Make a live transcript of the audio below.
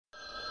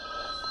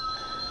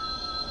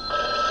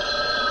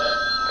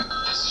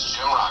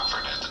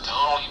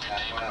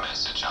Name and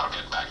message. I'll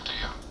get back to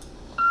you.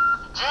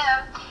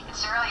 Jim,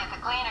 it's Shirley at the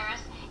cleaners.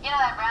 You know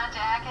that brown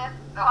jacket?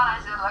 The one I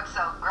said looks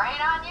so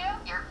great on you?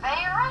 Your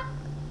favorite?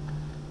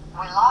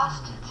 We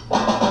lost it.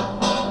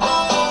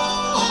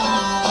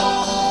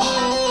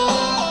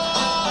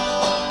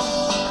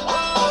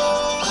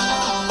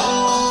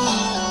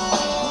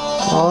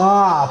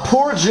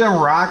 Poor Jim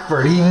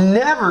Rockford. He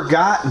never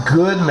got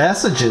good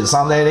messages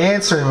on that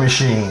answering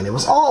machine. It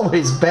was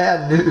always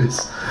bad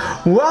news.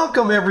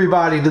 Welcome,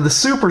 everybody, to the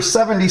Super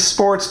 70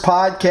 Sports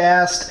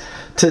Podcast.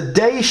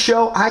 Today's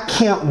show, I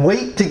can't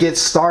wait to get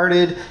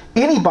started.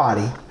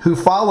 Anybody who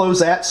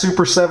follows at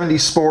Super 70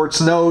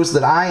 Sports knows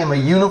that I am a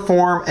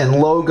uniform and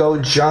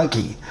logo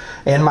junkie.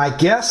 And my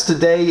guest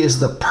today is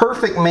the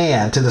perfect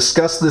man to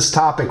discuss this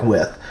topic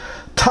with.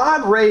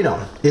 Todd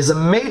Radom is a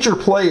major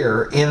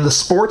player in the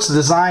sports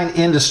design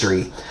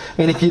industry,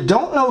 and if you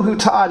don't know who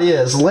Todd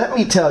is, let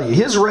me tell you,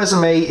 his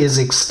resume is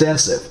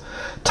extensive.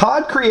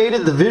 Todd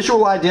created the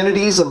visual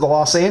identities of the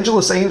Los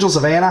Angeles Angels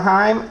of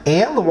Anaheim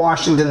and the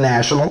Washington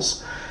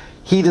Nationals.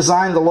 He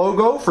designed the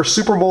logo for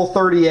Super Bowl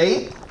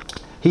 38.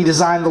 He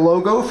designed the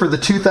logo for the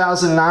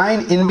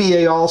 2009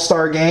 NBA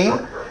All-Star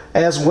Game,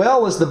 as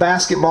well as the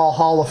Basketball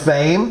Hall of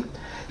Fame.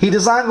 He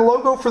designed the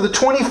logo for the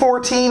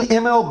 2014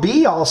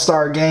 MLB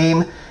All-Star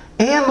Game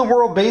and the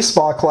World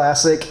Baseball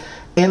Classic,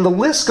 and the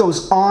list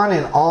goes on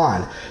and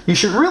on. You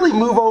should really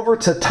move over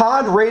to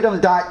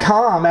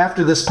toddradom.com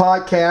after this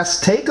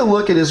podcast, take a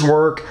look at his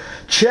work,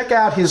 check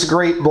out his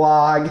great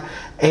blog,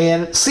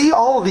 and see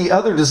all of the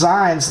other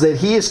designs that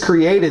he has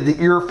created that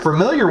you're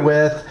familiar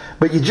with,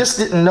 but you just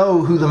didn't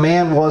know who the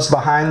man was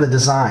behind the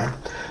design.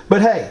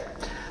 But hey,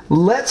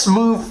 let's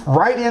move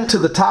right into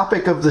the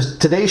topic of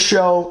today's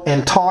show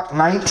and talk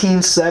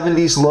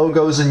 1970s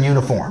logos and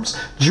uniforms.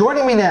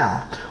 Joining me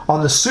now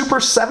on the Super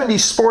 70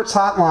 Sports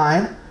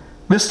Hotline,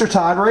 Mr.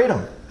 Todd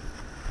Radom.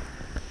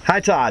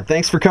 Hi, Todd.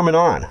 Thanks for coming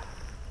on.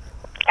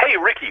 Hey,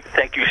 Ricky.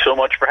 Thank you so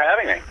much for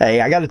having me.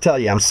 Hey, I got to tell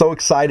you, I'm so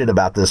excited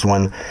about this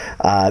one.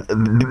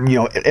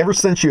 Ever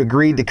since you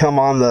agreed to come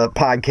on the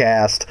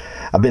podcast,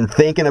 I've been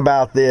thinking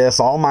about this.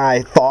 All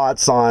my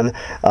thoughts on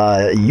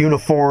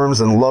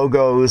uniforms and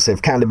logos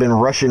have kind of been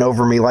rushing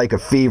over me like a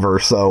fever.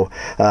 So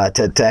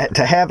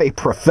to have a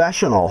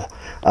professional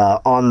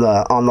on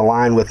the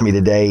line with me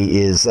today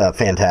is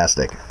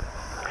fantastic.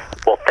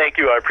 Well, thank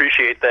you. I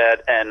appreciate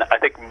that. And I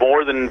think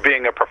more than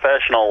being a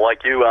professional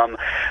like you, I'm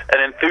an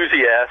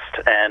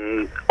enthusiast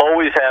and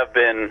always have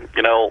been.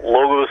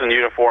 Logos and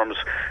uniforms,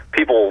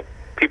 people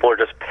are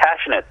just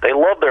passionate. They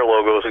love their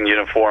logos and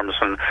uniforms.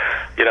 And,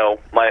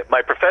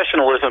 my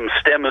professionalism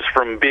stems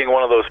from being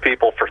one of those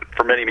people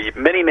for many,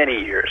 many,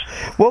 many years.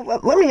 Well,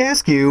 let me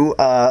ask you,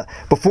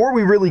 before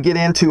we really get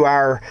into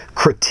our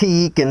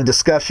critique and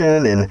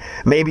discussion and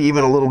maybe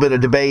even a little bit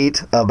of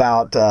debate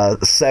about the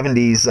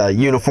 70s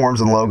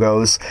uniforms and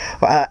logos,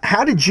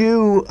 how did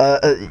you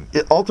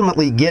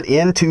ultimately get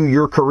into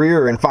your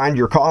career and find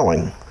your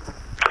calling?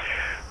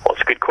 Well,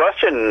 it's a good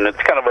question. It's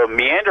kind of a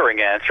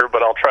meandering answer,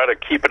 but I'll try to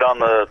keep it on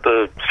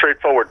the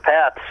straightforward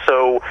path.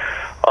 So,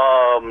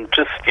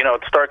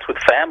 it starts with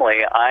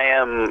family.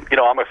 I'm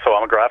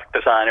a graphic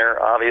designer,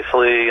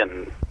 obviously,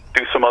 and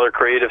do some other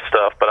creative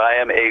stuff, but I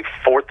am a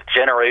fourth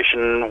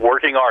generation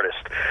working artist.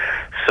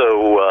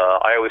 So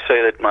I always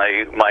say that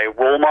my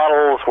role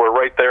models were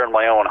right there in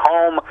my own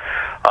home.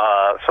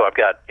 So I've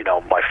got,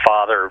 my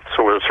father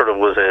sort of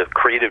was a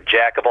creative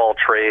jack of all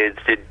trades,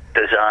 did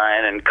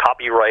design and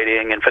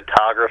copywriting and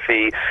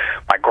photography.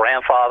 My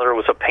grandfather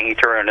was a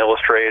painter and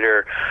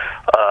illustrator.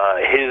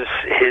 His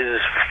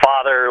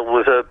father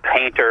was a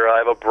painter.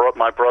 I have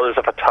my brother's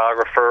a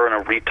photographer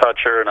and a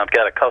retoucher, and I've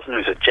got a cousin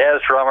who's a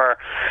jazz drummer.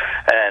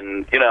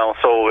 And,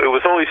 so it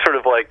was always sort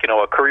of like,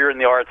 a career in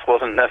the arts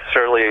wasn't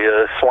necessarily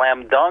a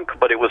slam dunk,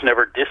 but it was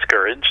never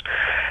discouraged.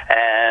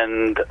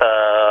 And,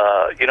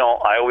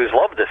 I always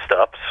loved this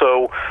stuff.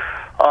 So,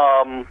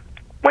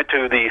 went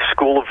to the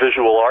School of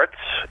Visual Arts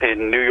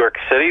in New York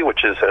City,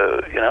 which is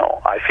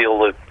I feel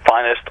the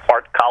finest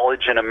art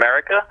college in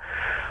America.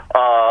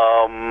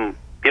 And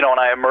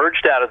I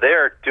emerged out of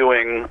there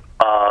doing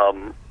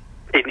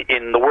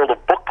in the world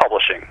of book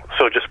publishing,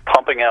 so just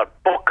pumping out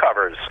book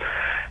covers.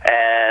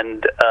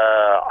 And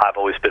I've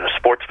always been a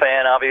sports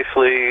fan,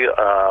 obviously.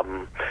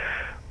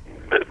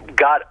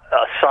 Got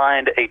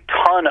assigned a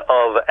ton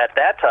of, at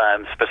that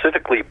time,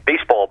 specifically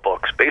baseball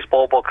books.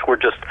 Baseball books were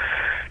just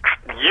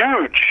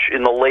huge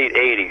in the late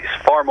 80s,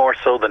 far more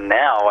so than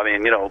now. I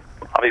mean,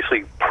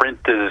 obviously print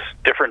is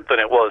different than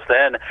it was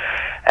then.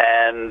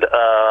 And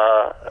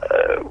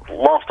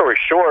long story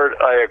short,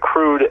 I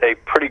accrued a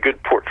pretty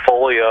good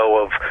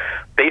portfolio of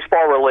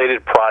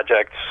baseball-related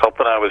projects,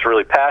 something I was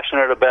really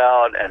passionate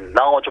about and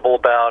knowledgeable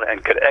about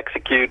and could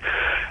execute.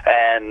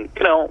 And,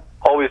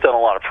 always done a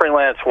lot of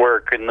freelance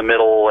work in the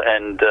middle,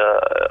 and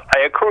I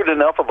accrued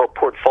enough of a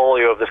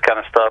portfolio of this kind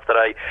of stuff that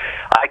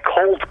I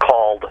cold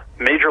called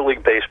Major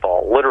League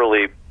Baseball.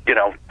 Literally, did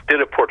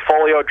a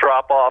portfolio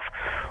drop-off.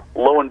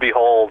 Lo and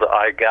behold,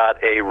 I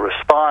got a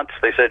response.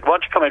 They said, why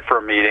don't you come in for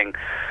a meeting?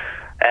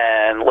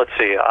 And let's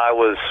see, I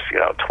was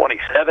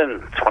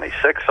 27,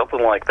 26,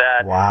 something like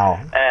that. Wow.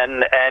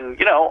 And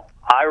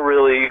I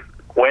really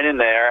went in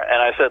there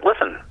and I said,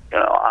 listen,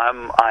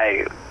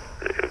 I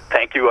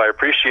thank you, I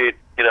appreciate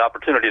the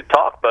opportunity to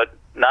talk, but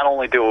not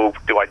only do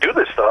I do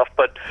this stuff,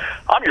 but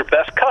I'm your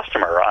best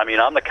customer. I mean,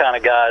 I'm the kind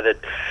of guy that,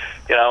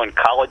 in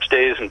college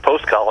days and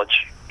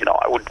post-college,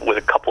 I would, with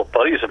a couple of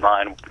buddies of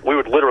mine, we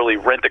would literally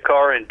rent a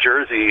car in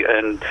Jersey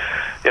and,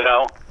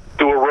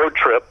 do a road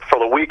trip for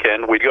the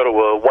weekend. We'd go to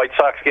a White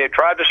Sox game,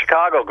 drive to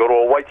Chicago, go to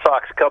a White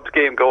Sox Cubs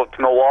game, go up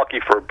to Milwaukee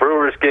for a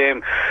Brewers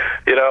game,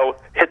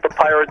 hit the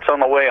Pirates on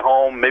the way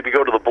home, maybe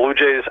go to the Blue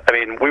Jays. I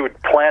mean, we would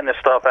plan this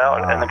stuff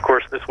out, and of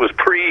course, this was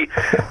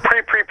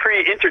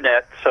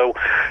pre-internet, so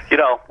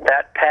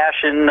that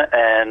passion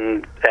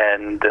and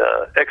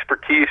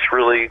expertise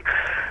really,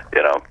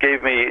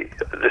 gave me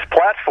this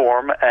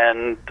platform,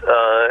 and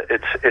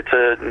it's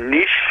a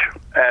niche,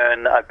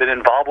 and I've been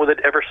involved with it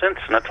ever since,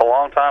 and that's a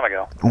long time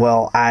ago.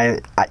 Well, I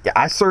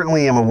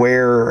certainly am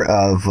aware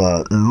of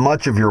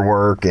much of your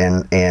work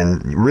and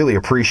really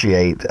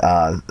appreciate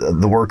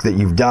the work that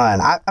you've done.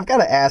 I've got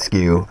to ask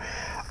you,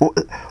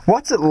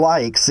 what's it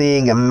like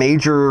seeing a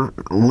major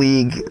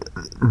league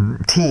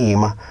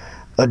team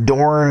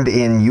adorned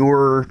in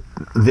your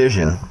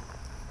vision?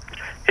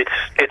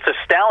 It's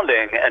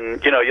astounding,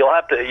 and you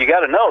got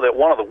to know that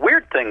one of the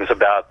weird things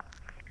about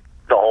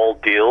the whole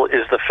deal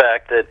is the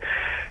fact that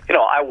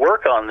I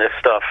work on this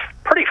stuff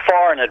pretty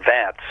far in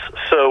advance.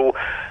 So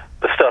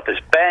the stuff is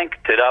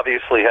banked. It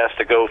obviously has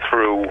to go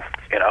through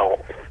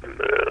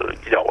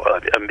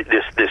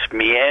this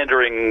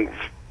meandering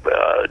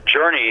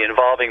journey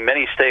involving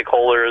many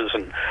stakeholders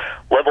and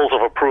levels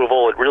of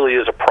approval. It really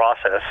is a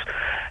process.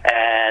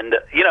 And,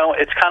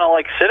 it's kind of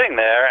like sitting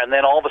there, and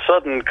then all of a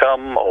sudden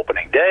come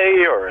opening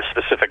day or a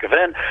specific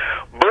event,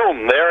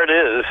 boom, there it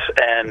is.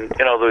 And,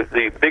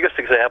 the biggest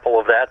example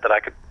of that I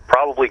could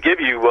probably give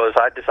you was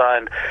I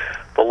designed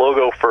the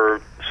logo for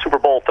Super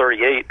Bowl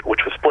 38,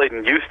 which was played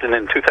in Houston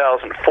in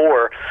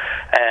 2004,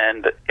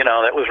 and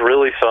that was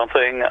really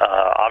something.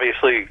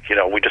 Obviously,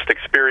 we just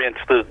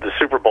experienced the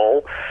Super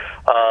Bowl,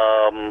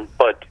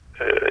 but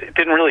it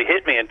didn't really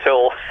hit me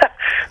until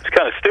it's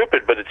kind of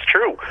stupid, but it's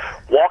true.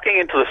 Walking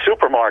into the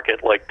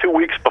supermarket like 2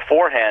 weeks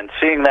beforehand,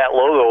 seeing that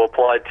logo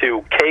applied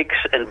to cakes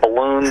and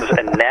balloons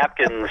and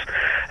napkins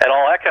and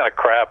all that kind of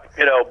crap,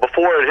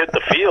 before it hit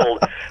the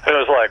field, it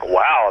was like,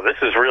 wow, this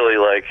is really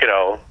like,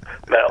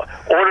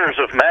 orders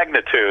of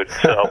magnitude.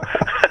 So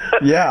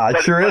yeah,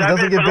 it sure is.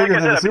 Doesn't get bigger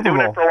than the Super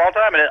Bowl. I've been doing it for a long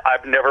time, and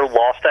I've never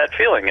lost that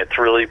feeling. It's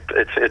really,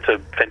 it's a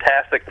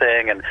fantastic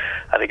thing, and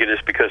I think it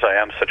is because I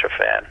am such a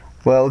fan.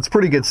 Well, it's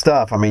pretty good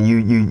stuff. I mean,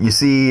 you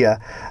see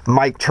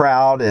Mike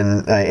Trout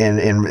and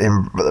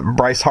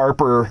Bryce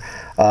Harper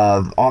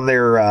on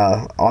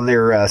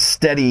their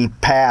steady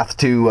path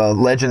to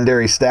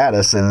legendary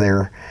status, and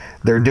they're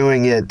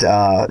doing it.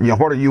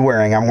 What are you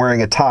wearing? I'm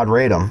wearing a Todd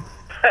Radom.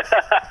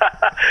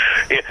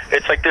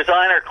 It's like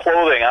designer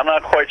clothing. I'm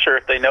not quite sure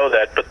if they know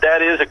that, but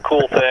that is a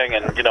cool thing.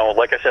 And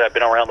like I said, I've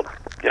been around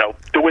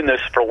doing this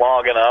for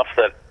long enough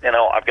that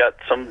I've got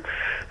some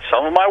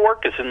of my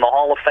work is in the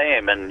Hall of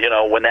Fame, and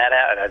when that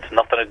happens, it's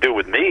nothing to do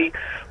with me,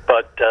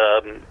 but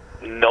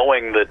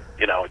knowing that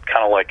it's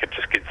kind of like it's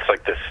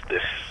like this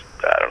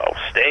I don't know,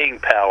 staying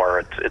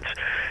power.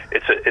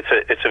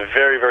 It's a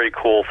very, very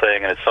cool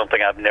thing, and it's something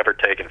I've never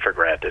taken for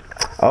granted.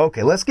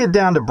 Okay, let's get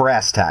down to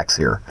brass tacks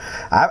here.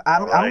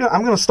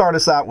 I'm going to start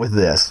us out with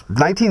this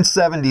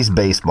 1970s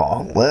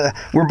baseball.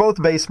 We're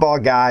both baseball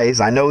guys.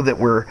 I know that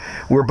we're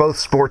both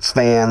sports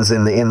fans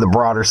in the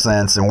broader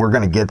sense, and we're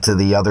going to get to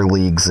the other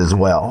leagues as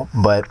well.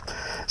 But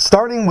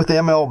starting with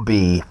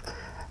MLB,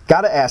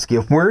 got to ask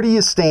you, where do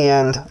you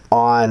stand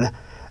on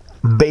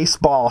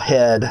baseball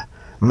head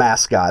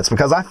mascots?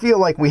 Because I feel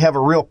like we have a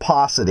real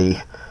paucity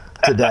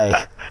today.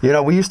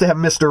 We used to have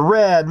Mr.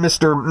 Red,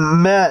 Mr.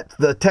 Met.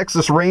 The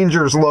Texas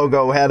Rangers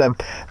logo had a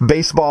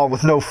baseball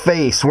with no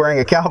face wearing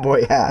a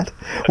cowboy hat.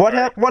 What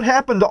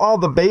happened to all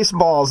the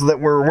baseballs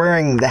that were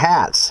wearing the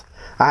hats?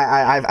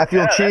 I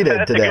feel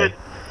cheated today.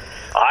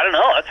 I don't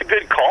know. That's a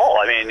good call.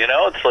 I mean,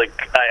 it's like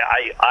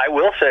I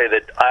will say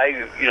that I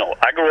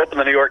grew up in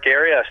the New York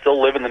area. I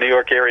still live in the New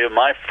York area.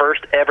 My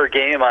first ever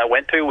game I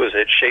went to was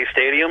at Shea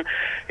Stadium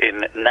in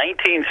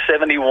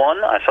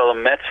 1971. I saw the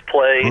Mets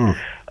play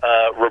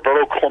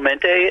Roberto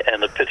Clemente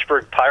and the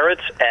Pittsburgh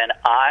Pirates, and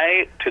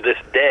I, to this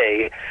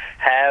day,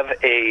 have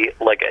a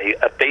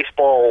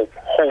baseball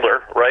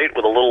holder, right,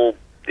 with a little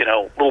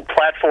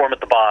platform at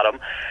the bottom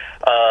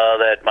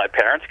that my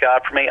parents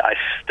got for me. I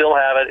still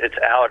have it. It's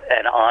out,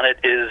 and on it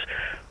is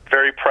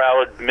very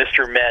proud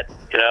Mr. Met,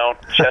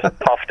 chest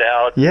puffed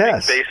out,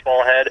 yes. Big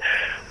baseball head.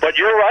 But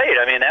you're right.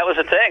 I mean, that was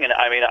a thing. And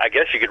I mean, I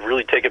guess you could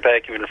really take it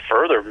back even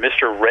further.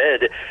 Mr.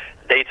 Red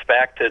dates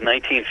back to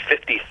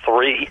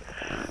 1953.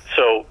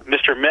 So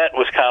Mr. Met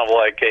was kind of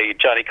like a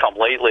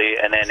Johnny-come-lately,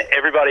 and then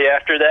everybody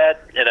after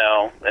that,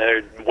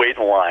 they're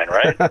waiting in line,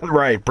 right?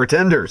 Right,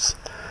 pretenders.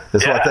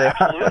 is what they are.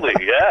 Absolutely,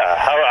 yeah.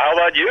 How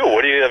about you?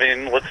 What do you? I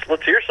mean,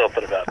 let's hear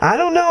something about it. I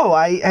don't know.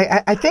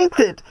 I think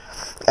that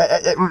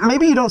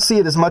maybe you don't see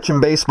it as much in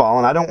baseball,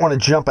 and I don't want to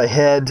jump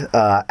ahead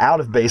out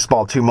of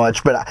baseball too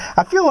much, but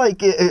I feel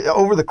like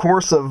over the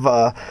course of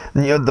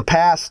the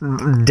past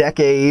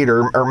decade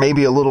or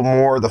maybe a little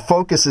more, the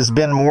focus has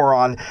been more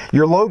on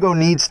your logo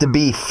needs to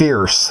be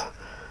fierce.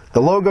 The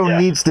logo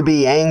needs to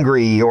be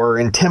angry or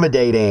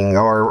intimidating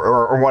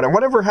or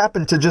whatever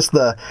happened to just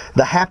the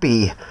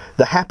happy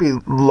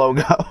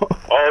logo.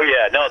 Oh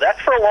yeah, no,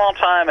 that's for a long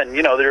time, and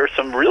there are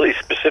some really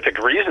specific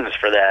reasons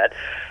for that.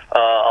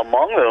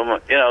 Among them,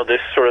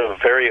 this sort of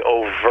very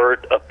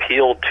overt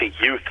appeal to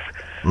youth.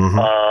 Mm-hmm.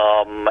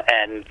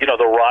 And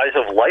the rise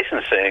of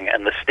licensing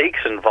and the stakes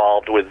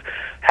involved with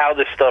how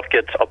this stuff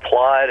gets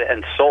applied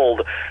and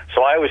sold.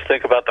 So I always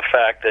think about the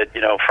fact that,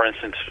 for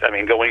instance,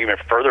 going even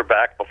further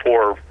back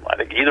before I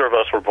think either of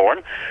us were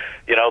born,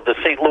 the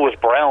St. Louis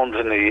Browns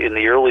in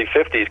the early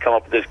 50s come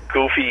up with this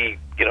goofy,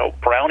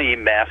 brownie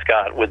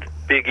mascot with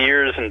big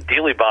ears and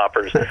dealy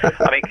boppers.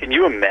 I mean, can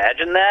you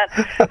imagine that?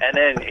 And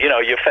then,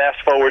 you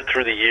fast forward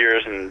through the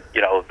years and,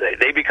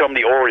 they become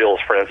the Orioles,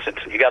 for instance.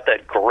 And you got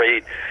that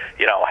great,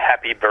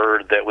 Happy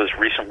Bird that was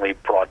recently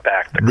brought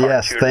back. The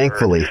yes,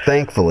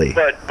 thankfully.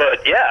 But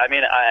yeah, I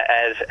mean,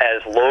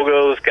 as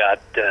logos got,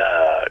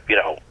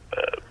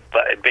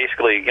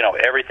 basically,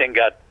 everything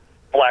got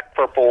black,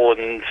 purple,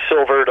 and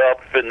silvered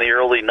up in the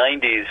early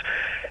 90s,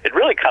 it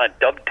really kind of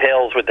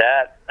dovetails with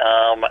that,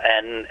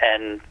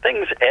 and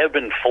things ebb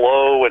and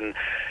flow, and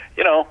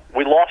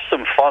we lost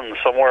some fun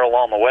somewhere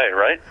along the way,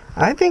 right?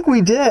 I think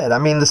we did. I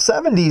mean, the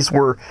 70s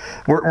were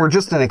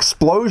just an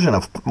explosion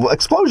of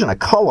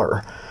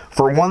color.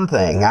 For one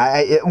thing,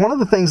 one of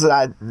the things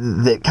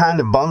that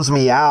kind of bums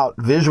me out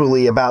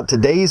visually about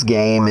today's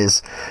game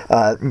is,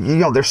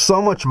 there's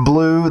so much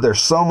blue,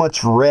 there's so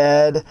much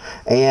red,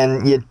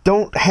 and you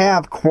don't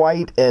have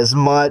quite as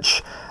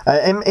much.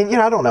 And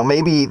I don't know.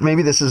 Maybe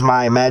this is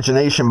my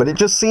imagination, but it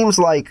just seems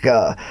like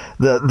the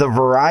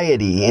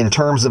variety in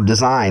terms of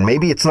design.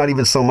 Maybe it's not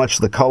even so much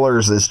the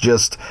colors as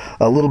just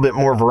a little bit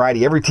more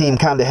variety. Every team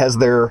kind of has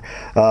their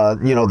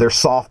their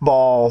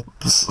softball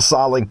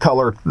solid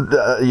color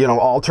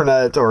alternate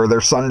or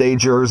their Sunday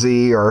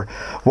jersey or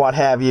what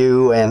have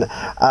you. And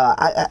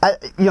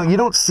you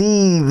don't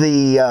see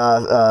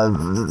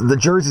the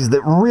jerseys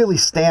that really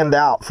stand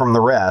out from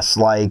the rest,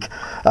 like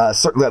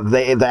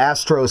the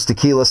Astros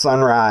Tequila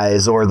Sunrise.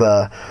 Or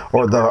the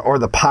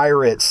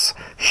Pirates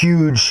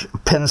huge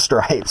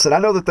pinstripes. And I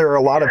know that there are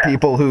a lot of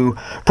people who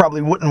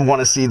probably wouldn't want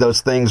to see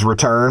those things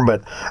return,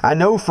 but I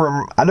know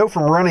from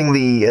running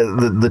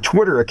the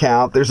Twitter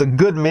account, there's a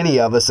good many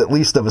of us, at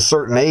least of a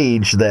certain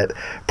age, that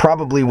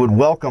probably would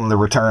welcome the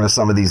return of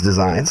some of these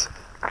designs.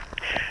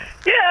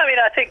 Yeah, I mean,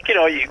 I think,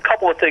 a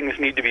couple of things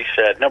need to be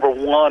said. Number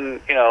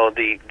one,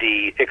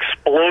 the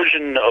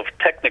explosion of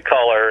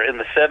Technicolor in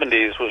the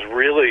 70s was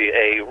really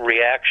a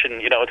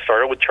reaction. It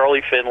started with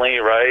Charlie Finley,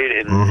 right?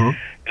 And,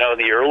 in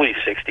the early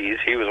 60s,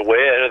 he was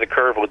way ahead of the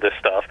curve with this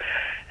stuff.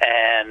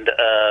 And,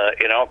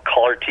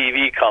 color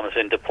TV comes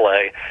into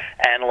play.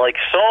 And like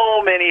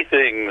so many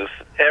things,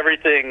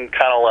 everything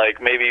kind of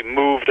like maybe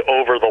moved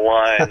over the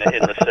line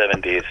in the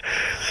 70s.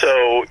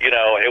 So,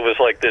 it was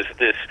like this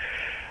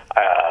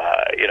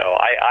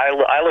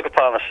I look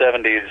upon the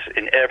 70s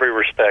in every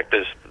respect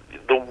as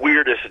the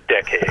weirdest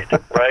decade,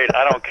 right?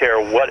 I don't care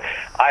what.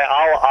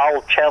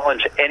 I'll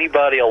challenge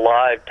anybody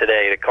alive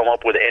today to come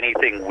up with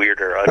anything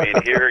weirder. I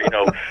mean, here,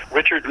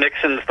 Richard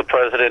Nixon's the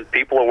president.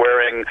 People are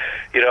wearing,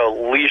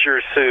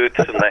 leisure suits,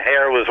 and the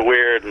hair was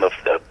weird, and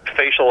the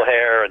facial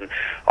hair, and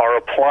our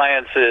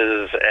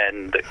appliances,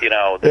 and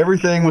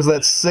everything was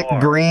that sick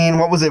green.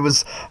 What was it? It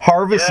was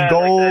Harvest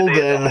Gold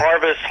and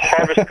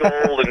Harvest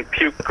Gold and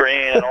puke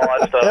green and all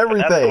that stuff.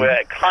 Everything. And that's the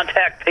way,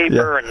 contact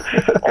paper and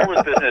all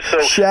this business.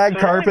 So shag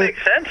carpet. It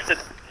makes sense that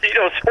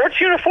sports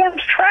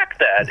uniforms track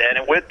that, and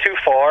it went too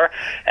far.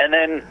 And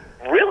then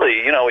really,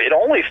 it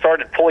only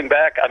started pulling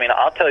back. I mean,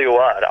 I'll tell you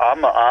what.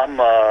 I'm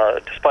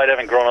despite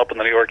having grown up in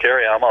the New York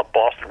area, I'm a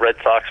Boston Red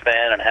Sox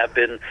fan and have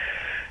been,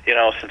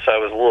 since I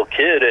was a little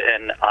kid.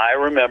 And I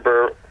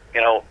remember,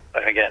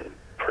 again,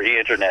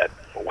 pre-internet.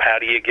 How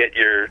do you get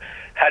your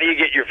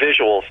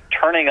visuals?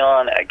 Turning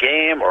on a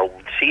game or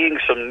seeing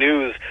some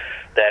news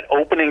that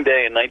opening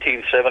day in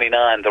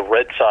 1979, the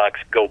Red Sox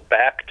go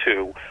back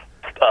to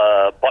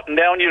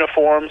button-down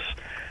uniforms,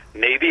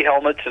 navy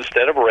helmets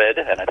instead of red,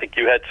 and I think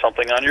you had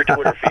something on your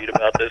Twitter feed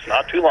about this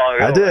not too long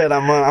ago. I did.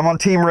 I'm on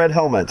Team Red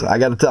Helmet. I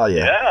got to tell you.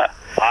 Yeah,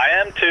 I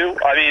am too.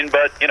 I mean,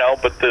 but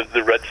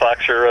the Red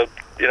Sox are a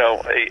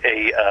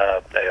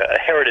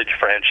heritage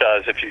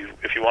franchise, if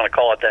you want to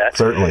call it that.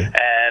 Certainly.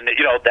 And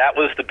that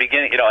was the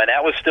beginning. And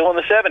that was still in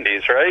the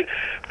 70s, right?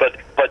 But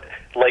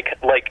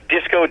like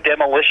Disco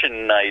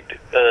Demolition Night,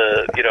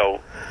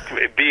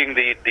 being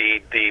the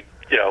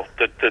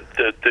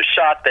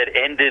shot that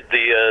ended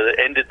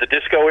the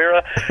disco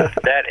era,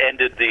 that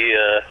ended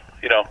the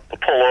the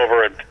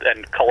pullover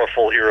and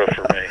colorful era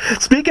for me.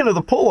 Speaking of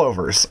the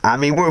pullovers, I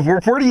mean,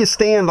 where do you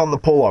stand on the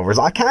pullovers?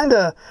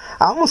 I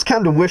almost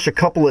kind of wish a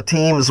couple of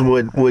teams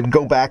would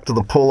go back to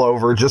the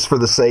pullover just for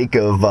the sake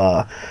of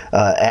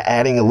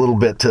adding a little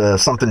bit to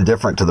something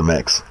different to the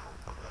mix.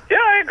 Yeah,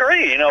 I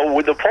agree.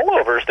 With the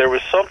pullovers, there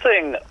was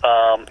something.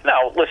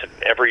 Now, listen,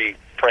 every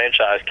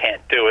franchise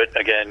can't do it.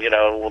 Again,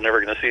 we're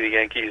never going to see the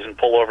Yankees in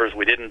pullovers.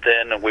 We didn't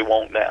then, and we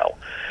won't now.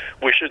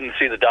 We shouldn't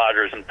see the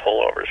Dodgers in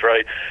pullovers,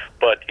 right?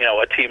 But,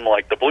 a team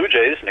like the Blue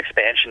Jays, an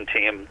expansion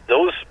team,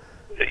 those,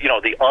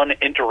 the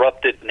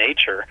uninterrupted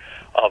nature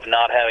of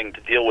not having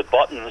to deal with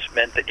buttons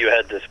meant that you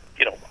had this,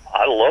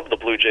 I love the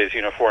Blue Jays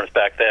uniforms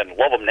back then.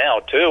 Love them now,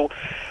 too.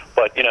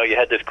 But, you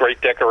had this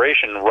great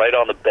decoration right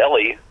on the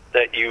belly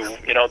that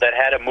that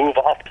had to move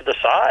off to the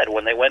side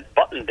when they went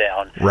button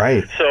down.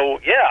 Right. So,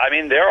 yeah, I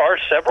mean, there are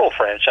several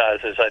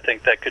franchises, I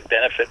think, that could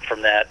benefit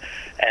from that.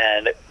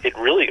 And it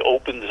really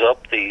opens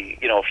up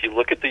if you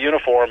look at the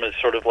uniform as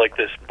sort of like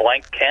this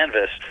blank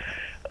canvas,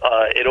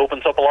 it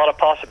opens up a lot of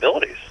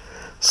possibilities.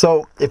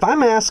 So, if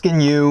I'm asking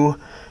you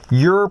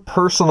your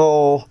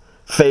personal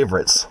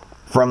favorites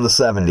from the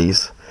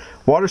 70s,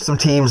 what are some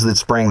teams that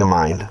spring to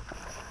mind?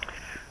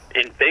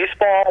 In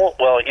baseball,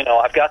 well,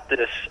 I've got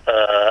this.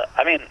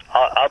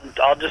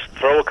 I'll just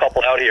throw a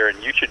couple out here,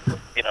 and you should,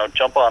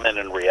 jump on in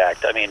and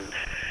react. I mean,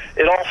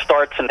 it all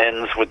starts and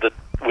ends with the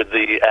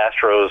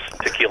Astros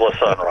Tequila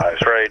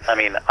Sunrise, right? I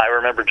mean, I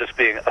remember just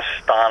being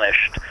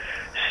astonished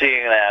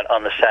seeing that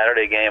on the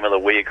Saturday game of the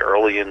week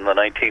early in the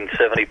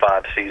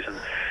 1975 season.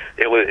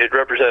 It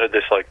represented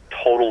this like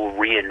total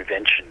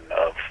reinvention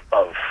of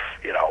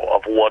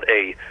what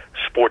a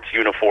sports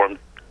uniform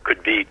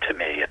could be to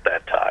me at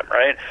that time,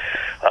 right?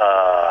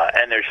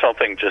 And there's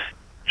something just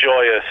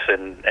joyous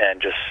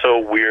and just so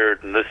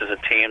weird, and this is a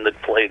team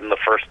that played in the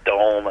first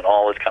dome and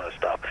all this kind of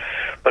stuff.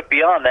 But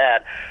beyond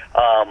that,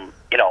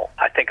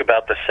 I think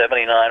about the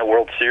 79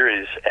 World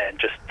Series and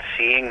just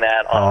seeing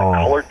that on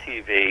color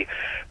TV,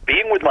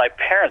 being with my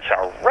parents in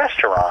a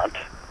restaurant,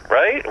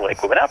 right?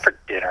 Like we went out for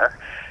dinner,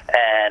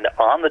 and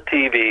on the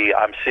TV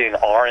I'm seeing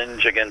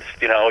orange against,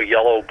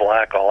 yellow,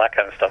 black, all that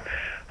kind of stuff.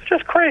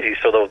 Just crazy.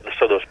 So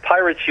those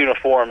Pirates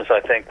uniforms,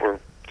 I think, were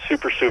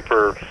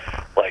super,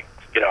 like,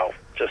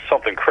 just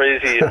something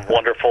crazy and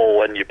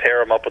wonderful. And you pair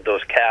them up with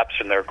those caps,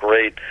 and they're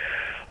great.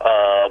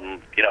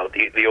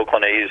 The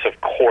Oakland A's, of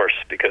course,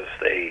 because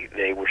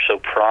they were so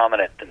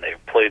prominent, and they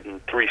played in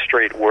 3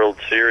 straight World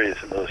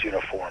Series in those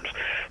uniforms.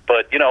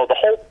 But the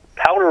whole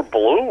powder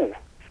blue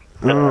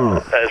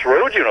as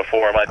road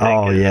uniform, I think.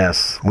 Oh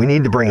yes, we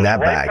need to bring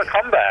that back. For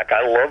comeback.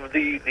 I love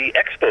the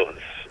Expos.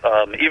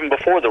 Even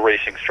before the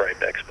racing stripe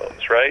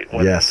Expos, right?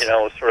 When, yes.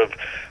 Sort of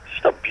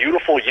just a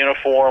beautiful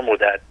uniform with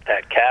that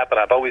cap, and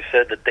I've always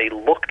said that they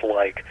looked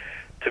like,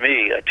 to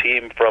me, a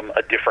team from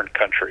a different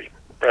country,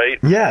 right?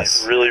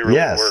 Yes. It really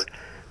worked.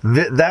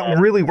 That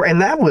really,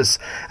 and that was,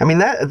 I mean,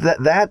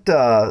 that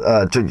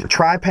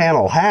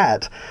tri-panel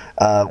hat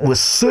was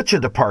such a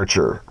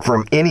departure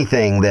from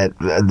anything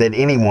that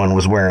anyone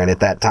was wearing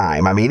at that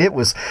time. I mean, it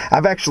was.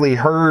 I've actually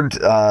heard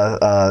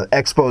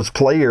Expos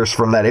players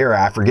from that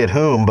era, I forget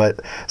whom, but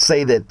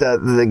say that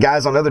the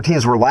guys on other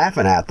teams were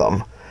laughing at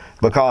them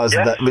because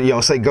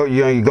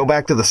you go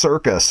back to the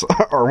circus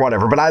or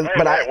whatever. But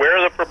where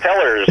are the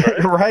propellers?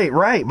 Right?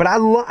 right. But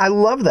I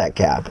love that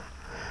cap.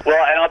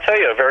 Well, and I'll tell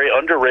you, a very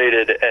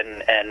underrated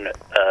and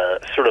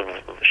sort of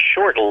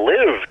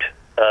short-lived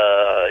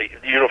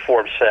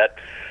uniform set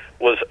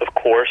was, of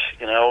course,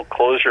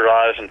 close your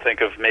eyes and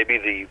think of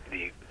maybe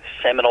the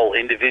seminal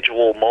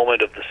individual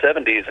moment of the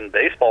 70s in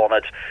baseball, and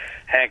that's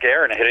Hank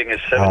Aaron hitting his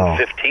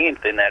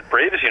 715th in that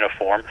Braves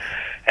uniform,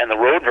 and the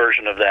road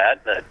version of that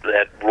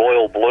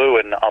royal blue.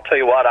 And I'll tell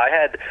you what,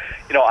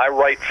 I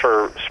write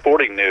for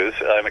Sporting News.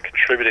 I'm a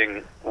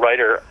contributing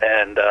writer,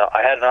 and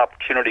I had an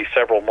opportunity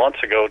several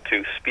months ago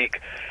to speak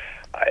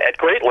at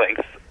great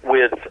length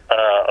with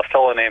a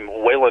fellow named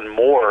Waylon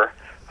Moore,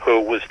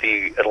 who was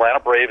the Atlanta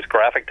Braves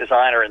graphic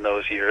designer in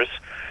those years,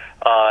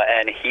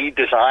 and he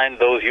designed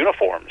those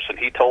uniforms, and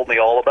he told me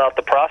all about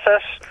the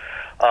process,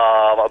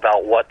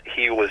 about what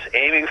he was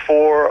aiming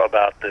for,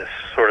 about this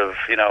sort of,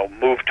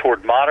 move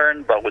toward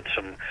modern, but with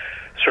some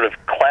sort of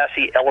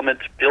classy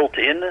elements built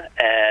in,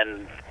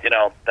 and,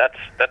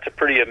 that's a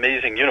pretty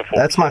amazing uniform.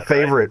 That's my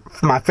favorite.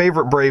 Right? My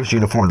favorite Braves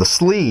uniform. The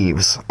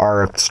sleeves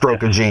are a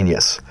stroke of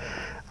genius.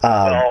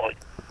 Well,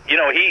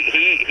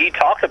 he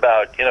talked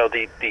about,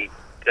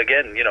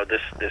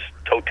 this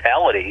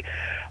totality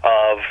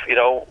of,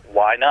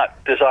 why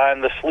not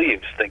design the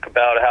sleeves? Think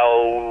about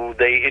how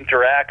they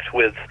interact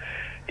with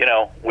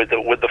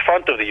the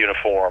front of the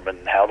uniform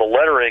and how the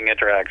lettering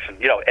interacts,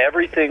 and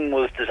everything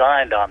was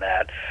designed on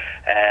that,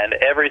 and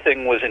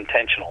everything was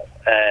intentional.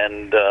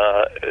 And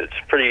it's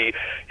pretty,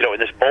 in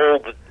this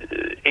bold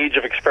age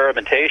of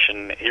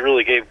experimentation, he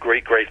really gave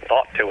great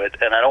thought to it.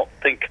 And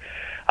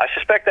I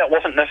suspect that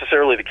wasn't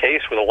necessarily the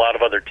case with a lot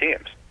of other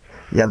teams.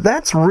 Yeah,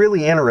 that's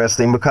really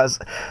interesting because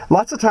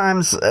lots of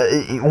times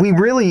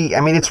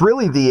it's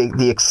really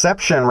the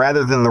exception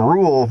rather than the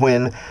rule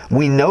when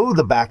we know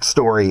the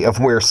backstory of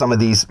where some of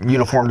these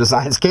uniform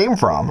designs came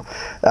from.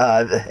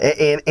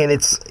 And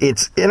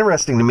it's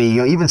interesting to me,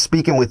 even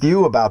speaking with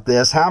you about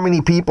this, how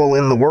many people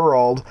in the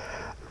world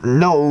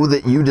know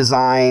that you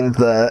designed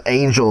the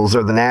Angels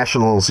or the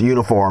Nationals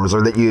uniforms,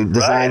 or that you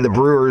designed the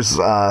Brewers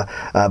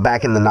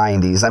back in the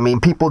 90s. I mean,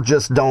 people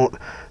just don't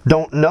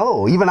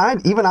know. Even I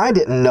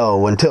didn't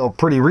know until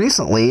pretty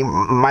recently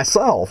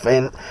myself.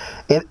 And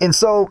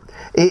so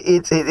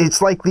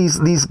it's like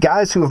these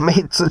guys who have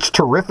made such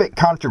terrific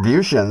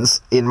contributions,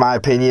 in my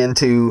opinion,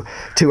 to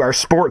our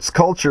sports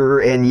culture,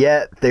 and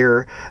yet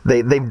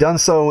they've done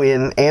so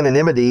in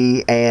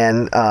anonymity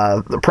and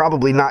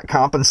probably not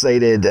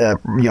compensated.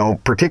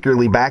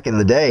 Particularly back in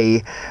the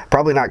day,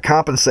 probably not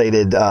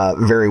compensated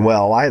very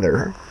well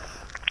either.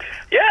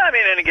 Yeah, I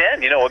mean, and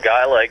again, a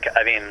guy like,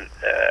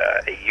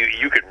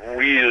 you could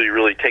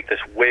really take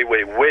this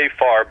way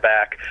far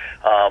back.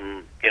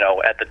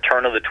 At the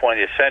turn of the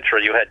 20th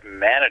century, you had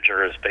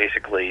managers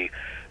basically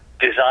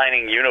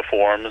designing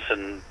uniforms,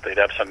 and they'd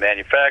have some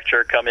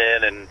manufacturer come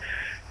in and,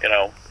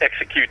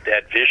 execute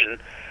that vision.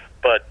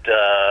 But,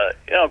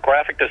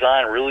 graphic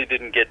design really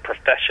didn't get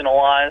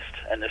professionalized,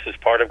 and this is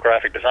part of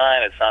graphic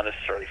design. It's not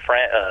necessarily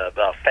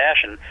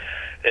fashion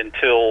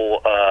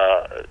until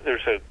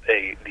there's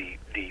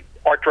the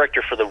art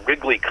director for the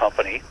Wrigley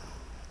Company,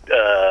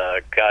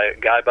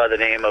 guy by the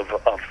name of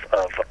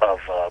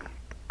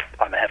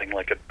I'm having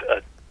like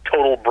a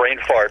total brain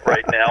fart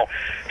right now.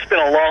 It's been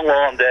a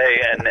long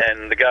day,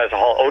 and the guy's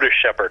Otis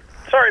Shepard.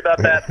 Sorry about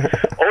that.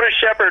 Otis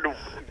Shepard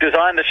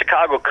designed the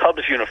Chicago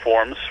Cubs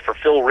uniforms for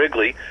Phil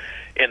Wrigley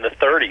in the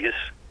 30s,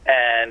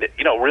 and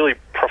really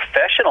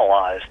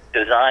professionalized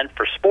design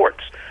for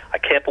sports. I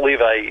can't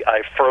believe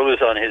I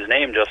froze on his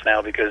name just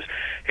now, because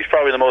he's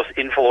probably the most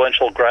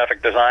influential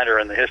graphic designer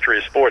in the history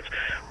of sports.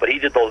 But he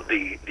did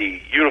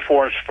the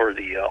uniforms for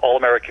the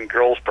All-American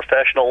Girls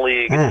Professional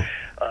League,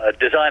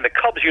 designed the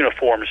Cubs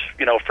uniforms,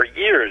 for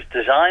years,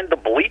 designed the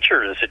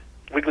bleachers at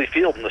Wrigley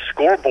Field and the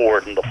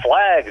scoreboard and the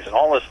flags and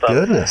all this stuff.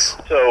 Goodness.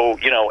 So,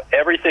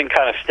 everything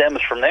kind of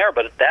stems from there.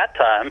 But at that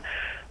time,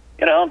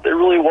 there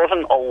really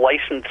wasn't a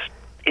licensed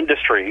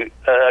industry.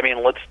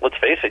 Let's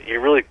face it, you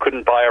really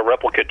couldn't buy a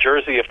replica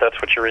jersey if that's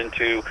what you're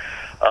into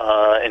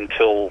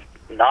until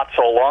not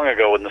so long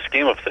ago in the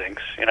scheme of things,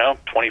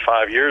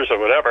 25 years or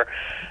whatever.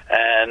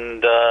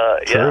 And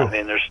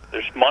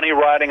there's money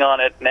riding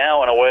on it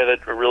now in a way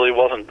that really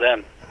wasn't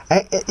then.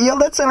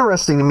 That's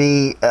interesting to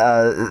me,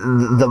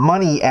 the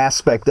money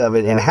aspect of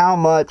it, and how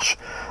much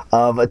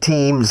of a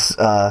team's,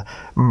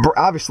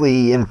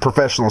 obviously in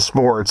professional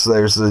sports,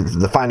 there's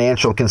the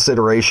financial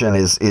consideration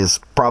is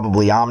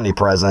probably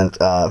omnipresent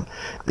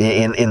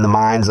in the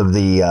minds of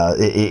the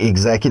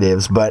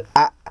executives. But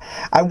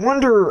I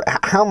wonder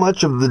how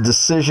much of the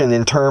decision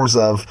in terms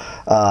of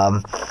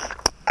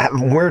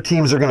where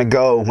teams are going to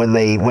go when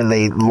they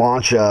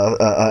launch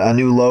a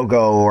new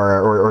logo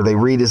or they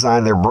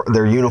redesign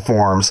their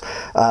uniforms,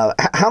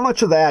 how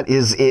much of that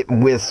is it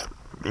with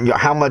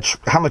how much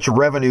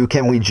revenue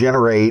can we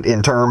generate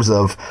in terms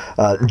of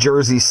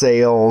jersey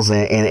sales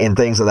and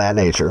things of that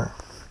nature?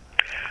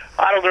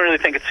 I don't really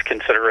think it's a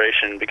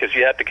consideration, because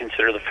you have to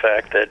consider the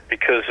fact that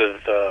because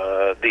of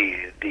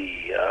the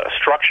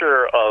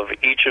structure of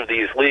each of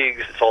these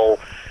leagues, it's all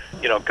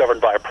governed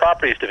by a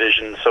properties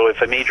division. So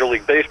if a Major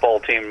League Baseball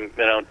team,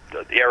 the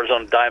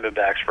Arizona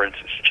Diamondbacks, for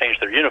instance, change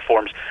their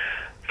uniforms,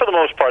 for the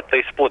most part,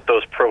 they split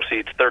those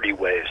proceeds 30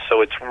 ways.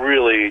 So it's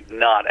really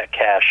not a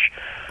cash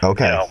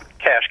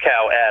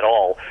cow at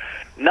all.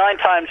 9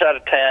 times out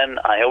of 10,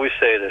 I always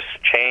say this,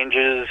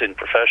 changes in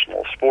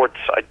professional sports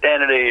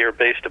identity are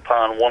based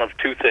upon one of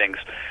two things.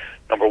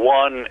 Number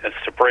one is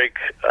to break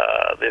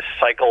this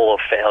cycle of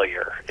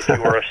failure. If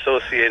you are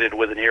associated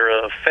with an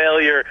era of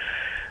failure,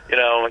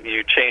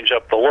 you change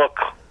up the look,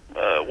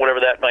 whatever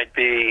that might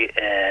be,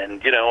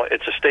 and,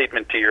 it's a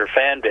statement to your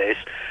fan base.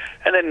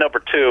 And then number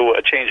two,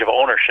 a change of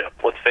ownership.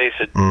 Let's face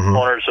it,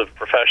 owners of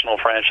professional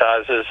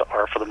franchises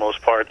are, for the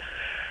most part,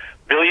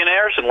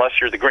 billionaires, unless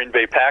you're the Green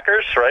Bay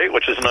Packers, right,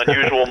 which is an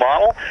unusual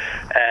model.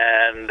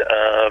 And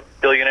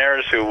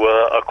billionaires who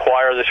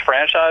acquire this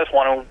franchise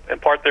want to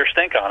impart their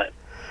stink on it.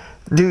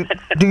 Do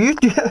you?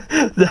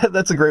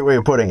 That's a great way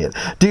of putting it.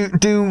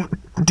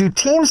 Do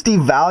teams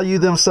devalue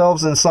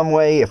themselves in some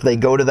way if they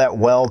go to that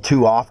well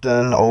too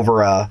often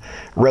over a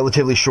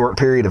relatively short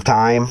period of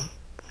time?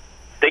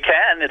 They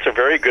can. It's a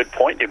very good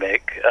point you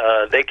make.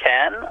 They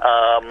can.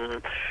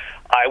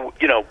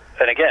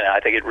 And again, I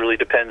think it really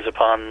depends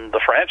upon the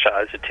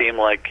franchise. A team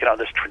like,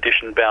 this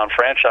tradition-bound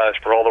franchise,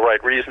 for all the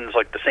right reasons,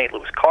 like the St.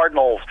 Louis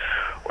Cardinals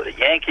or the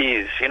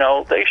Yankees,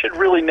 they should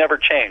really never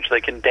change. They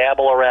can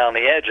dabble around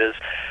the edges,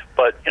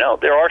 but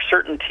there are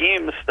certain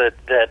teams that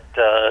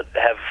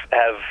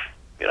have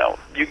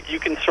you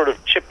can sort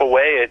of chip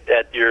away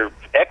at your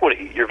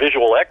equity, your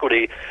visual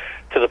equity,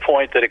 to the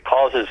point that it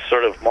causes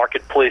sort of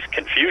marketplace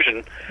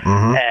confusion,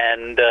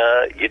 and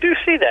you do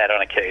see that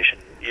on occasion.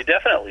 You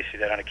definitely see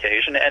that on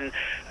occasion. And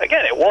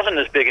again, it wasn't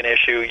as big an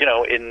issue.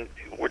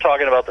 We're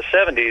talking about the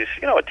 70s.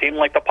 A team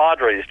like the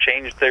Padres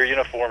changed their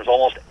uniforms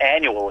almost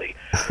annually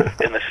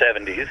in the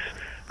 70s.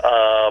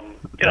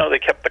 They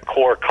kept the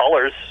core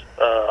colors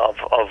of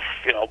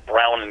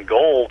brown and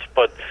gold,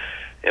 but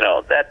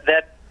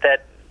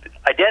that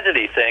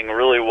identity thing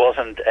really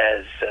wasn't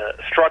as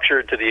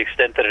structured to the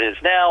extent that it is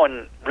now,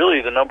 and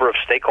really the number of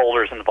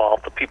stakeholders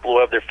involved, the people who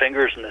have their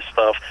fingers in this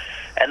stuff,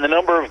 and the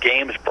number of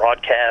games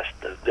broadcast,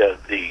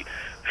 the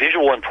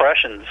visual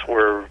impressions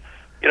were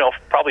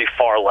probably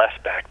far less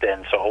back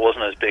then, so it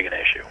wasn't as big an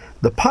issue.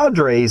 The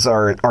Padres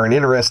are an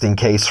interesting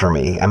case for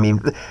me. I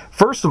mean,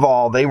 first of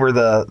all, they were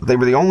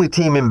the only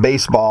team in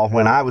baseball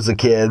when I was a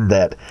kid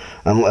that,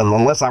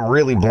 unless I'm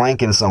really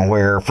blanking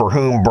somewhere, for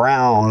whom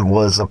brown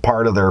was a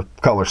part of their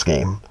color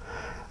scheme.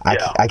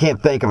 I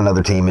can't think of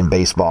another team in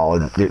baseball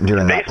during that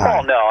time.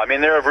 Baseball, no. I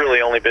mean, there have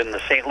really only been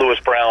the St. Louis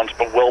Browns,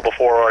 but well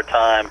before our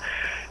time,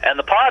 and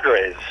the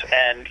Padres.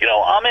 And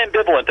I'm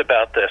ambivalent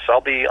about this.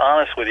 I'll be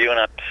honest with you, and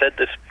I've said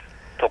this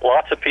to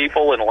lots of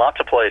people in lots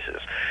of places.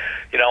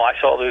 I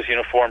saw those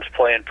uniforms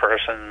play in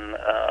person.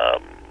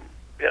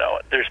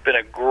 There's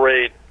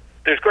great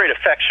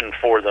affection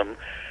for them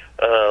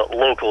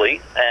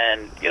locally,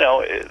 and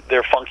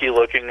they're funky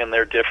looking and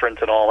they're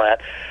different and all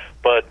that.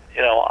 But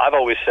I've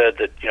always said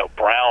that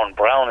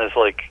brown is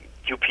like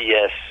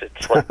UPS.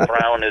 It's like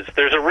brown is.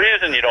 There's a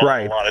reason you don't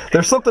have a lot of teams.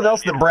 There's something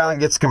else that brown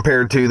gets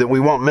compared to that we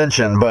won't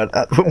mention, but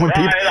when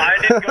people... I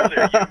didn't go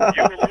there.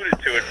 You alluded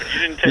to it, but you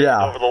didn't take it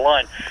over the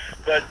line.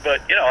 But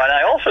and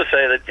I also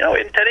say that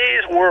in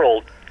today's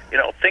world,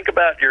 think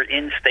about your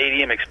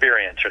in-stadium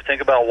experience, or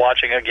think about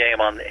watching a game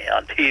on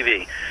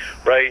TV,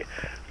 right?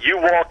 You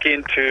walk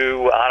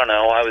into,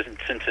 I was in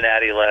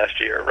Cincinnati last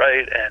year,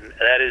 right? And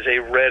that is a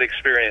red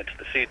experience.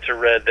 The seats are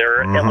red.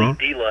 There are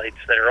LED lights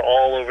that are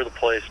all over the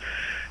place.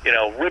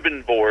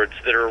 Ribbon boards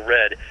that are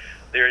red.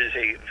 There is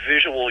a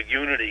visual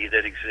unity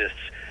that exists.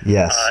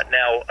 Yes.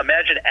 Now,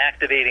 imagine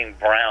activating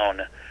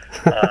brown.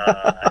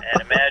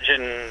 And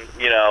imagine,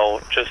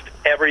 just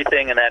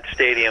everything in that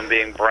stadium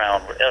being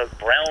brown.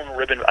 Brown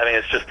ribbon. I mean,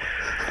 it's just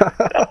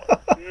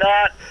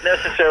not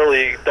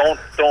necessarily.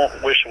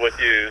 Don't wish what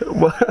you.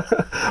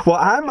 Well,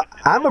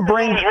 I'm a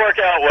bring. Work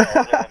out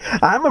well.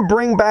 I'm a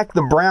bring back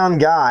the brown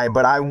guy,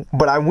 but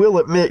I will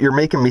admit you're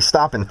making me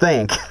stop and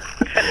think.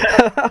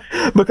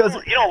 Because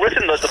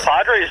listen, the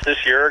Padres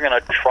this year are going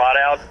to trot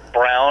out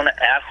brown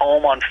at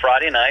home on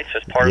Friday nights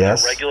as part of their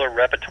regular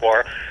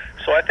repertoire.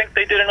 So I think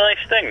they did a nice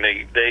thing.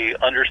 They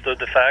understood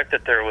the fact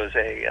that there was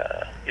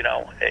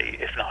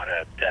if not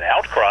an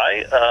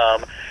outcry,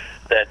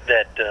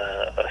 that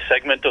a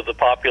segment of the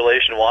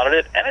population wanted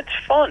it, and it's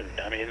fun.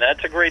 I mean,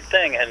 that's a great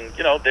thing. And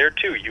there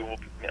too,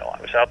 I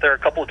was out there a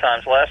couple of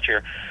times last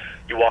year.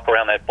 You walk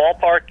around that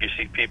ballpark, you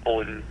see people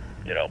in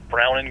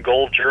brown and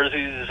gold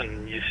jerseys,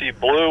 and you see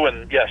blue,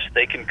 and yes,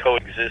 they can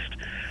coexist.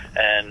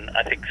 And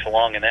I think so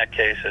long in that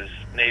case as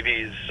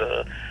Navy's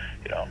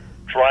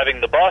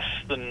driving the bus,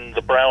 then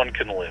the brown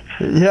can live.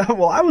 Yeah,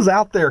 well, I was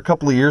out there a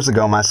couple of years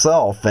ago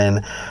myself,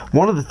 and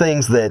one of the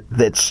things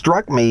that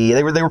struck me,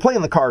 they were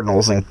playing the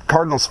Cardinals, and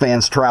Cardinals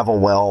fans travel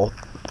well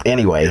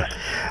anyway.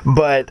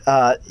 But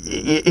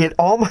it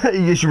almost,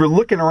 as you were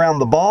looking around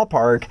the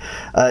ballpark,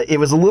 it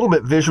was a little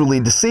bit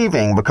visually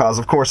deceiving because,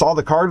 of course, all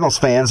the Cardinals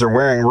fans are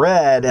wearing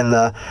red, and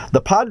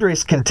the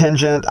Padres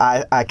contingent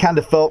I kind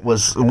of felt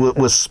was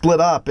split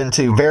up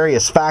into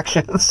various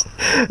factions,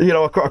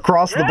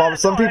 across the ball.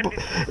 Some people,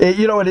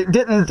 and it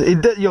didn't.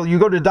 You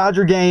go to a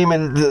Dodger game,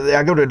 and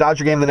I go to a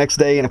Dodger game the next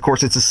day, and of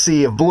course it's a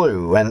sea of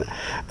blue. And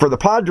for the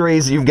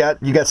Padres, you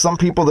got some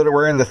people that are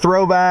wearing the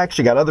throwbacks.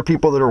 You got other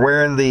people that are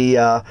wearing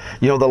the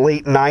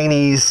late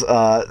 '90s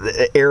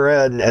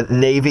era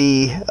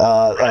Navy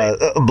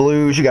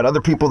blues. You got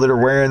other people that are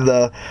wearing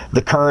the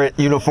current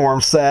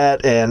uniform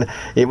set, and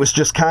it was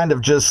just kind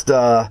of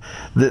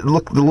it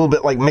looked a little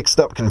bit like mixed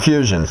up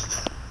confusion.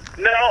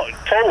 No,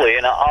 totally,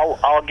 and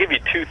I'll give you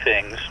two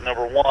things.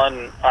 Number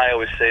one, I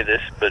always say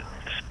this, but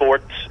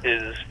sports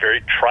is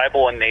very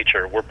tribal in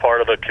nature. We're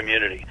part of a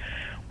community.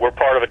 We're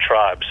part of a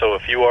tribe. So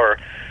if you are,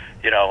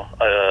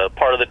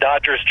 part of the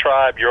Dodgers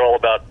tribe, you're all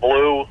about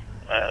blue.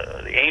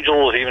 The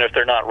Angels, even if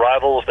they're not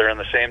rivals, they're in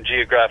the same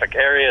geographic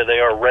area. They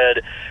are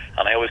red,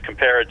 and I always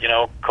compare it.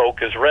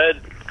 Coke is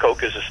red,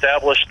 Coke is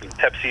established, and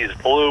Pepsi is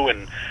blue,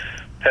 and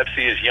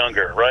Pepsi is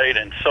younger, right?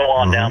 And so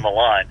on down the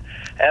line.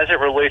 As it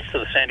relates to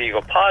the San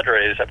Diego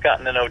Padres, I've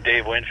gotten to know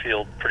Dave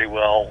Winfield pretty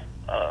well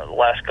the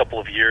last couple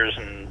of years,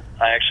 and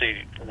I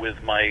actually,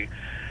 with my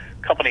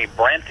company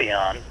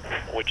Brantheon,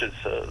 which is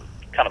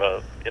kind of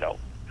a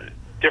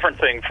different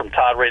thing from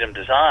Todd Radom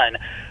Design,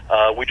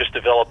 we just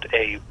developed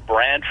a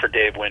brand for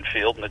Dave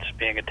Winfield, and it's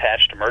being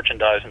attached to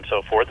merchandise and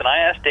so forth. And I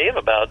asked Dave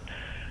about,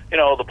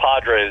 the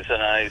Padres,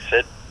 and I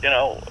said,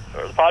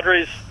 are the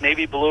Padres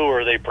navy blue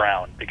or are they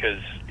brown?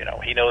 Because,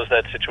 he knows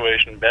that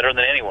situation better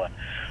than anyone,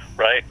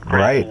 right?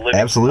 Right,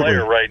 absolutely.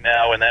 Player right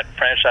now, and that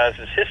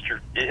franchise's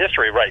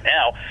history right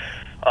now,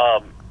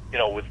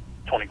 with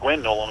Tony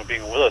Gwynn no longer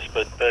being with us,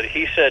 but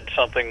he said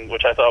something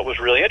which I thought was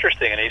really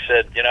interesting, and he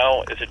said,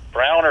 is it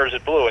brown or is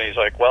it blue? And he's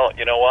like, well,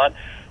 you know what?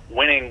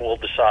 Winning will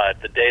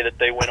decide. The day that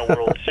they win a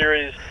World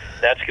Series,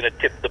 that's going to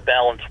tip the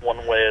balance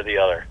one way or the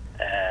other.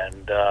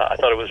 And I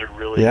thought it was a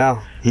really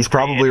he's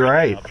probably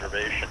right.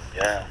 Observation.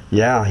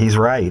 Yeah, he's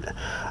right.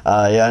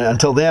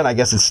 Until then, I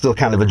guess it's still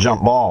kind of a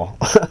jump ball.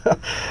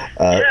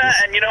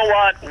 And you know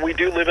what? We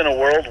do live in a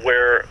world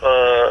where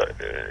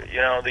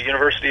the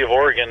University of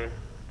Oregon,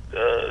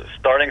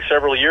 starting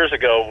several years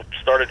ago,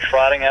 started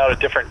trotting out a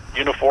different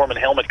uniform and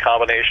helmet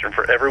combination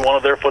for every one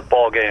of their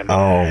football games.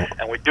 Oh.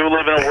 And we do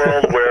live in a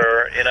world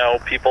where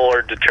people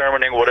are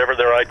determining whatever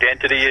their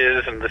identity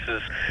is, and this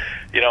is.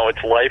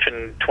 It's life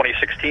in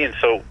 2016,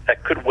 so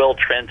that could well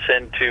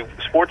transcend to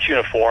sports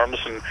uniforms.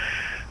 And,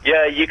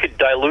 you could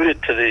dilute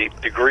it to the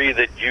degree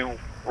that you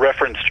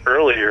referenced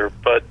earlier,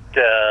 but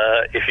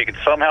if you could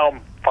somehow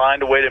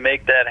find a way to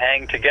make that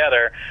hang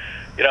together,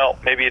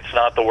 maybe it's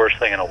not the worst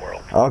thing in the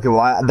world. Okay,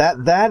 well,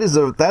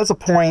 that's a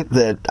point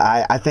that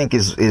I think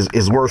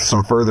is worth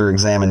some further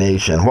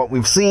examination. What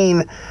we've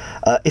seen,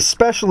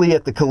 especially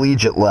at the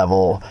collegiate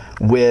level,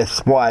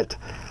 with what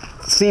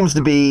seems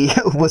to be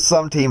with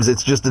some teams,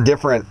 it's just a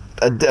different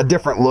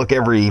look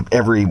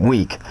every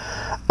week.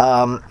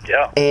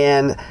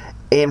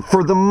 And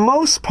for the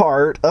most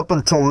part, up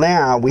until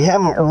now, we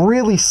haven't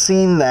really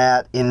seen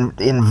that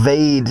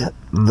invade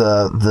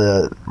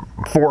the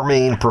four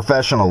main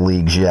professional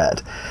leagues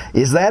yet.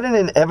 Is that an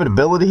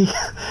inevitability,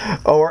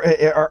 or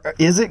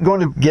is it going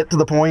to get to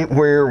the point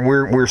where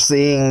we're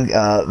seeing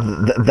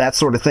that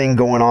sort of thing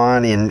going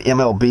on in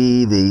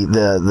MLB,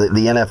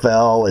 the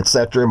NFL,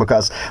 etc.?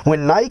 Because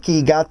when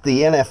Nike got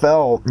the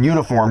NFL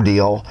uniform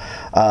deal,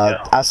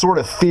 I sort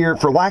of feared,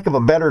 for lack of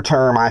a better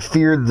term, I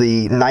feared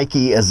the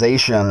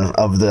Nike-ization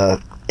of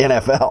the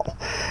NFL.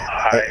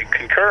 I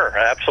concur,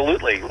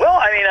 absolutely. Well,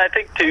 I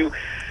think to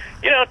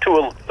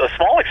a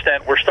small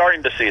extent, we're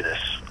starting to see this.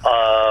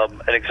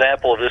 An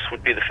example of this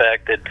would be the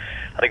fact that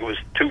I think it was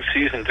 2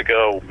 seasons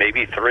ago,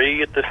 maybe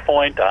 3 at this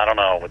point. I don't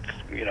know.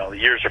 The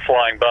years are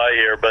flying by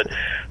here, but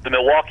the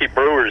Milwaukee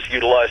Brewers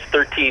utilized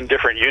 13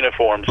 different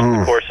uniforms in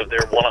the course of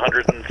their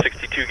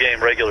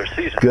 162-game regular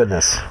season.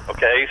 Goodness.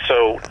 Okay,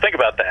 so think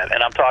about that.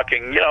 And I'm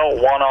talking,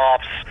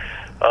 one-offs,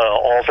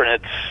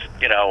 alternates,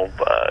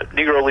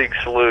 Negro League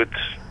salutes,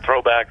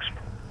 throwbacks,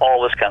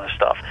 all this kind of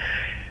stuff.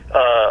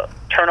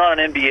 Turn on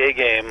an NBA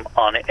game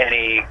on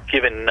any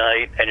given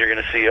night, and you're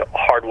going to see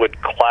hardwood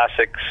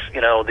classics.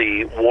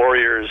 The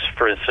Warriors,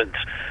 for instance,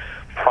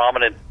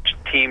 prominent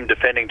team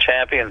defending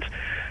champions.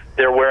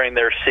 They're wearing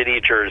their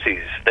city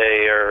jerseys.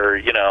 They are,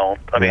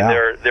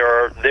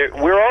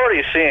 we're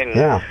already seeing.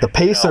 Yeah, the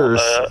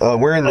Pacers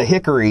wearing the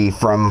hickory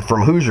from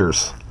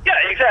Hoosiers. Yeah,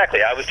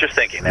 exactly. I was just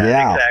thinking that.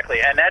 Yeah.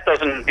 Exactly. And that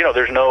doesn't,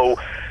 there's no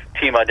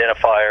team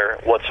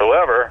identifier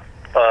whatsoever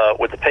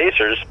with the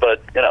Pacers,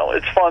 but,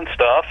 it's fun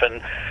stuff,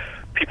 and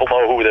people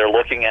know who they're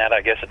looking at,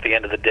 I guess, at the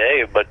end of the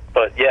day. But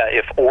yeah,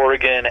 if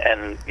Oregon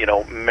and,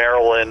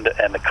 Maryland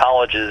and the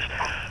colleges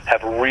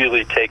have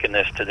really taken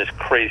this to this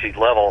crazy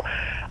level,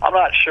 I'm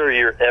not sure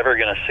you're ever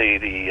going to see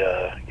the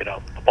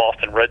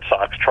Boston Red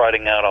Sox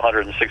trotting out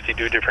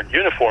 162 different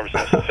uniforms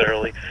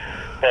necessarily.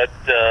 But,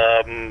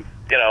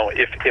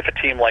 if a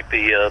team like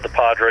the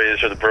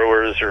Padres or the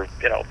Brewers, or,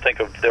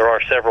 there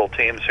are several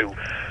teams who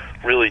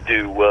really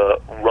do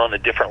run a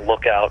different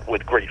lookout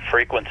with great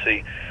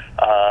frequency.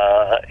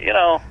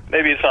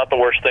 Maybe it's not the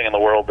worst thing in the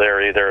world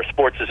there either.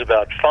 Sports is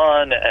about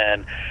fun,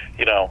 and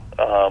as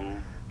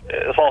long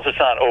as it's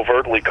not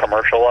overtly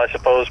commercial, I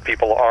suppose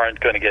people aren't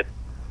going to get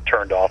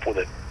turned off with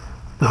it.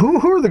 Who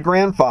are the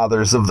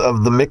grandfathers of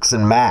the mix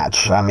and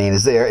match? I mean,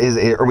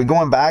 are we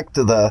going back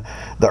to the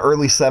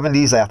early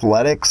 '70s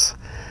athletics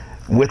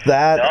with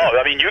that? No,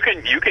 I mean you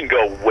can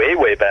go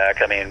way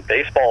back. I mean,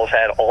 baseball's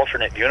had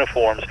alternate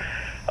uniforms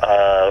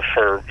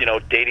for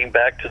dating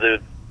back to the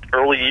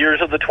early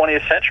years of the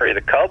 20th century.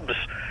 The Cubs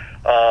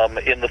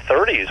in the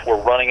 30s were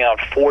running out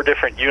 4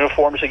 different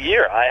uniforms a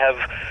year. I have,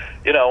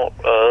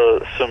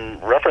 some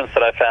reference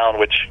that I found,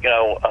 which,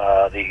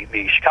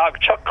 the Chicago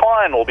Chuck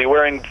Klein will be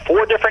wearing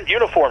 4 different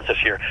uniforms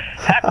this year.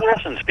 Hack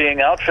Wilson's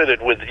being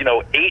outfitted with,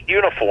 8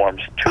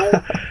 uniforms,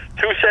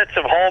 two sets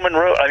of home and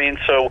road. I mean,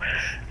 so,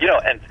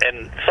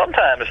 and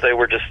sometimes they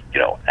were just,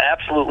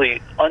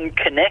 absolutely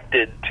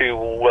unconnected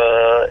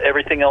to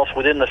everything else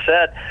within the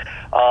set.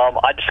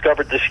 I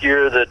discovered this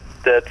year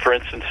that for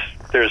instance,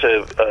 there's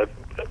a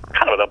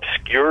kind of an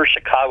obscure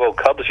Chicago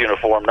Cubs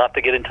uniform, not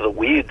to get into the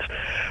weeds,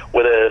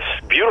 with a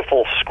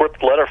beautiful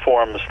script letter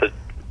forms that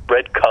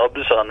read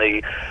Cubs on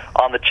the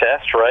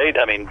chest, right?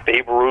 I mean,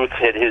 Babe Ruth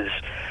hit his,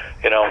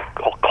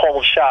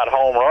 cold shot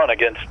home run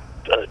against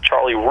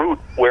Charlie Root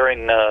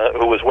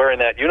who was wearing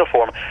that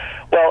uniform.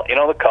 Well,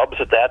 the Cubs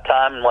at that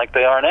time, like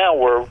they are now,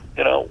 were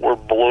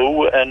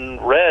blue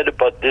and red,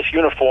 but this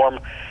uniform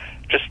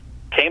just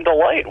came to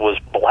light, was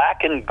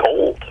black and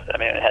gold. I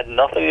mean, it had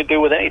nothing to do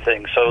with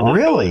anything. So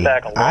this goes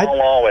back a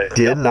long way.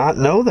 Did not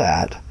know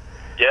that.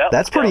 Yeah,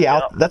 that's pretty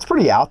out. That's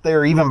pretty out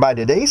there, even by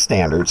today's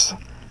standards.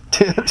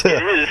 It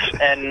is,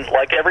 and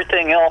like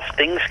everything else,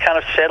 things kind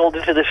of settled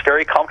into this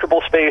very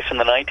comfortable space in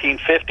the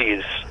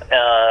 1950s.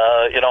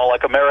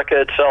 Like America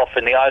itself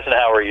in the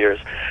Eisenhower years.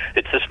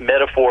 It's this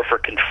metaphor for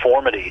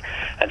conformity.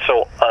 And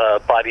so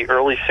by the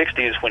early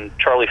 60s, when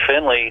Charlie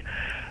Finley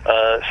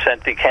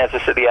sent the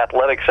Kansas City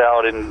Athletics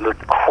out in the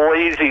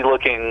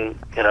crazy-looking,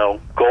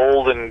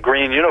 gold and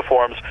green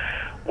uniforms,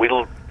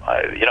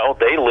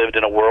 they lived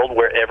in a world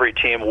where every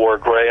team wore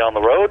gray on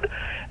the road,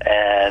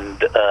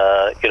 and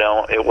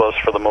it was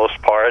for the most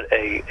part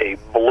a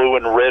blue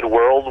and red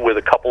world with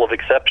a couple of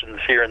exceptions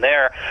here and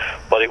there,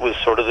 but it was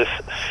sort of this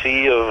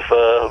sea of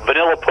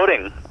vanilla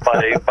pudding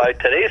by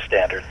today's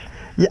standards.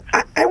 Yeah,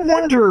 I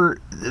wonder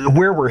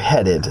where we're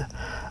headed.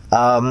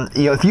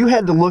 If you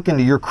had to look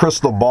into your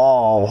crystal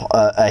ball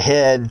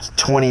ahead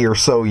 20 or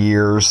so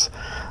years,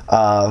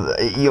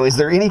 is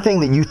there anything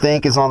that you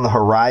think is on the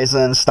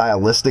horizon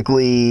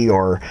stylistically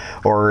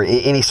or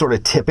any sort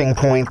of tipping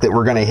point that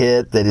we're going to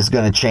hit that is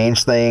going to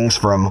change things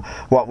from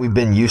what we've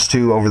been used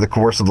to over the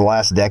course of the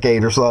last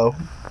decade or so?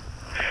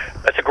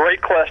 That's a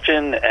great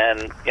question,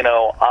 and,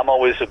 I'm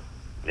always,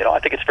 I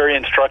think it's very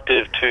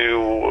instructive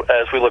to,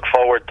 as we look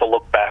forward, to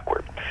look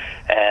backward.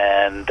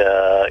 And,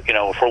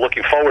 if we're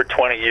looking forward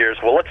 20 years,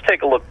 well, let's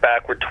take a look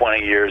backward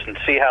 20 years and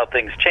see how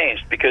things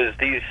changed, because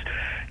these,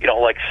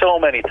 like so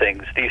many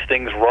things, these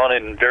things run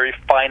in very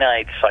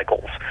finite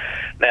cycles.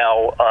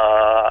 Now,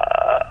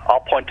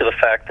 I'll point to the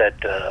fact that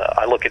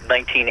I look at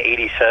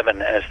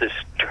 1987 as this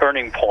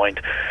turning point,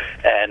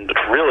 and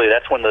really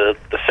that's when the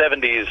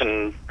 70s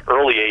and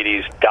early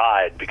 80s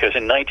died, because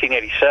in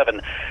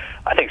 1987,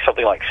 I think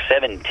something like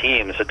 7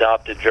 teams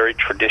adopted very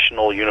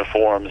traditional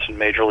uniforms in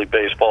Major League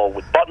Baseball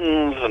with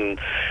buttons, and,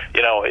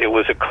 it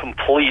was a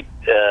complete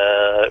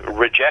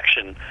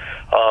rejection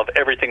of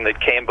everything that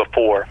came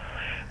before.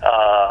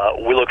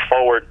 We look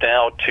forward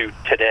now to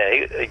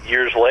today,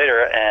 years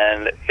later,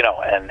 and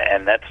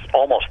and that's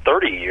almost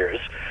 30 years,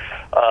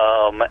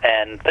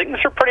 and things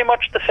are pretty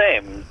much the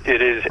same.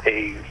 It is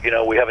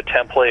we have a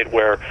template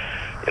where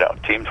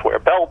teams wear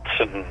belts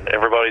and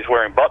everybody's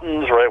wearing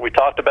buttons, right? We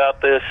talked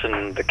about this,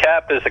 and the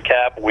cap is a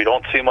cap. We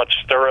don't see much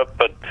stirrup,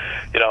 but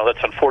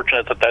that's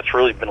unfortunate that that's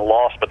really been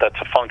lost. But that's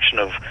a function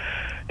of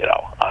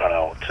I don't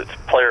know, it's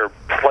player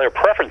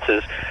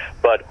preferences.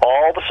 But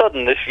all of a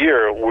sudden this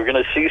year, we're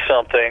going to see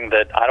something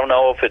that I don't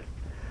know if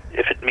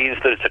it means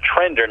that it's a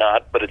trend or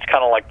not, but it's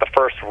kind of like the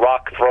first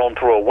rock thrown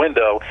through a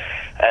window,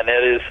 and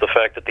that is the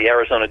fact that the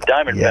Arizona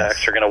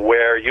Diamondbacks are going to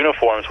wear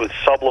uniforms with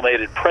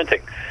sublimated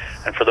printing.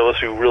 And for those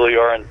who really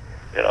aren't,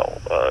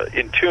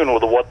 in tune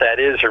with what that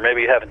is, or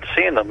maybe haven't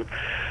seen them,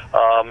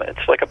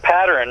 it's like a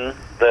pattern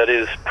that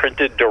is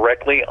printed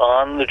directly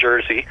on the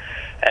jersey.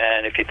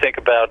 And if you think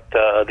about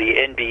the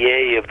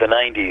NBA of the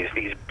 90s,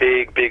 these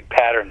big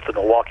patterns, the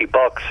Milwaukee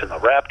Bucks and the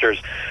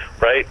Raptors,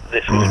 right?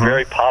 This was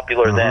very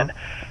popular then.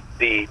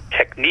 The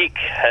technique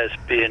has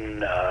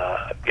been,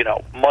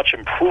 much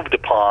improved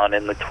upon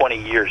in the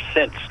 20 years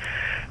since.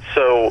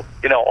 So,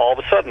 all of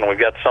a sudden we've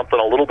got something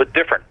a little bit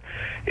different.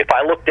 If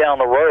I look down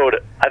the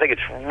road, I think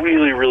it's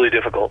really, really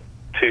difficult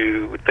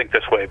to think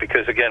this way,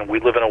 because, again, we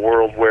live in a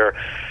world where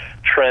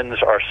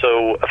trends are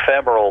so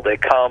ephemeral. They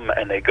come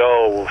and they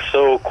go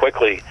so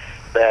quickly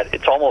that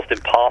it's almost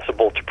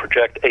impossible to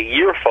project a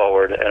year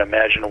forward and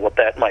imagine what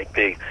that might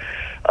be.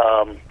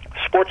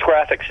 Sports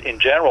graphics in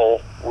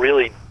general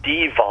really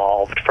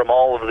devolved from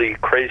all of the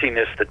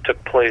craziness that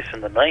took place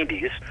in the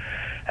 90s.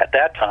 At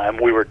that time,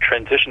 we were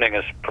transitioning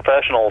as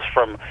professionals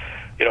from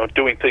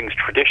doing things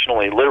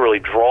traditionally, literally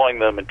drawing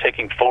them and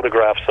taking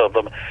photographs of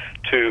them,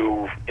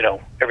 to,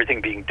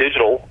 everything being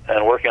digital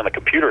and working on the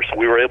computer. So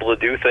we were able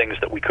to do things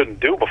that we couldn't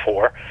do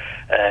before,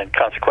 and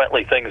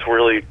consequently things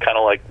really kind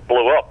of like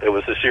blew up. It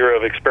was this era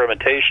of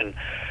experimentation.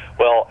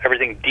 Well,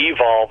 everything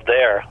devolved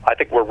there. I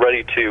think we're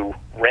ready to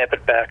ramp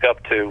it back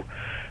up to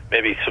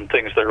maybe some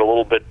things that are a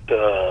little bit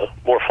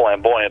more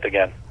flamboyant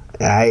again.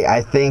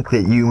 I think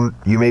that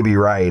you may be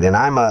right, and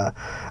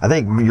I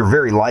think you're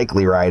very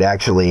likely right,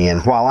 actually.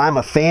 And while I'm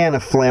a fan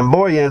of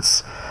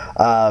flamboyance,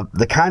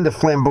 the kind of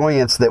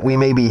flamboyance that we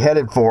may be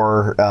headed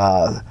for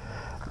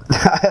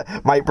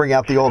might bring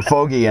out the old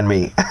fogey in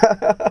me.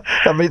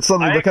 I mean,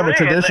 suddenly become a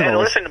traditionalist. And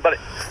listen, but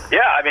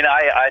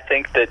I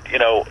think that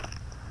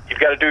you've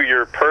got to do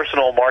your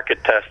personal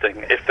market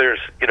testing. If there's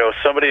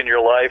somebody in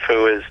your life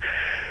who is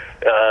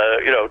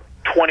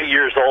 20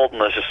 years old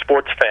and is a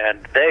sports fan,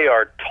 they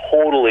are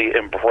totally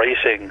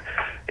embracing,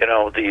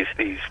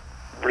 these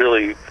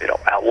really,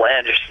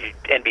 outlandish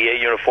NBA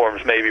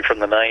uniforms maybe from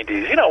the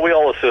 90s. We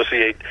all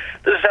associate,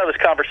 this is how this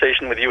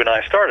conversation with you and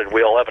I started.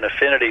 We all have an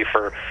affinity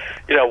for,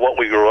 what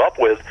we grew up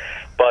with,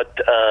 but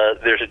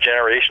there's a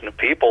generation of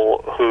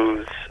people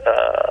whose,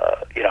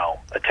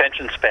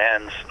 attention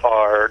spans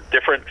are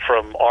different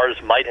from ours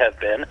might have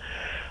been.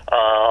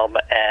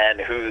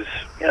 And whose,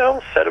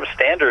 set of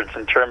standards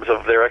in terms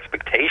of their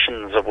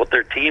expectations of what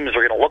their teams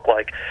are going to look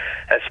like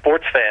as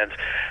sports fans.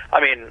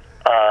 I mean,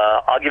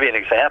 I'll give you an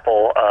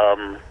example.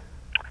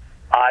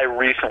 I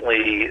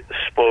recently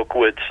spoke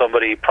with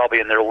somebody probably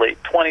in their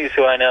late 20s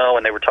who I know,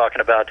 and they were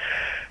talking about,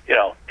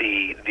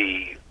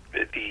 the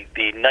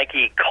the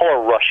Nike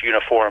Color Rush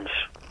uniforms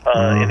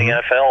in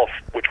the NFL,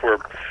 which were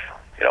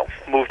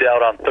moved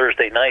out on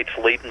Thursday nights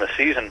late in the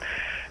season,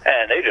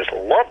 and they just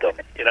loved them.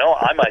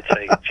 I might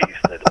say, geez,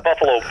 the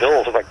Buffalo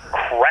Bills are like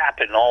crap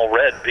in all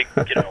red, big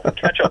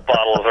ketchup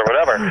bottles or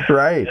whatever.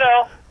 Right.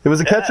 It was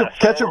a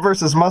ketchup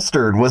versus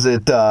mustard. Was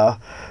it? Was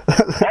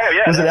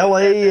it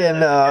L.A.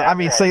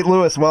 and St.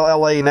 Louis? Well,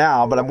 L.A.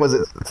 now, but was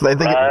it? I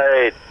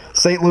think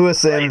St.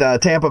 Louis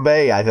and Tampa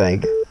Bay. I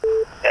think.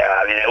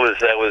 Yeah,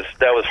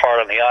 that was hard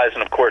on the eyes,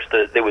 and of course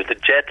there was the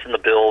Jets and the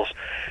Bills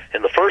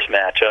in the first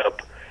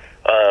matchup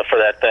for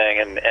that thing,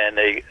 and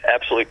they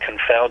absolutely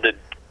confounded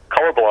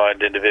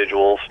colorblind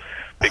individuals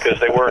because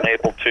they weren't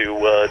able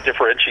to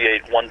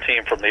differentiate one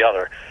team from the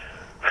other.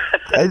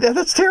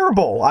 That's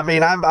terrible. I'm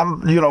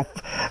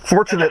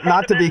fortunate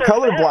not to be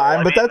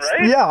colorblind, but that's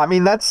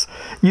right? That's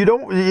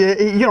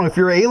if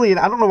you're alien,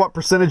 I don't know what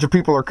percentage of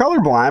people are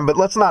colorblind, but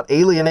let's not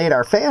alienate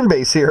our fan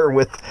base here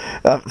with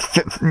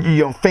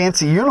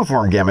fancy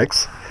uniform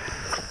gimmicks.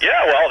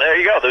 Yeah, well, there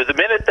you go. The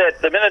minute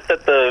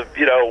that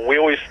we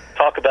always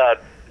talk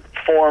about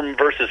form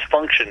versus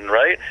function,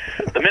 right?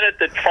 The minute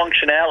that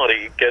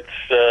functionality gets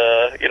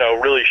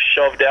really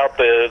shoved out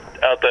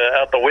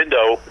the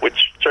window,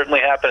 which certainly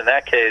happened in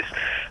that case,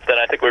 then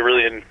I think we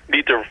really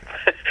need to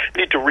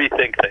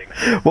rethink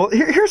things. Well,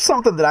 here's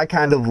something that I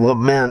kind of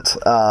lament.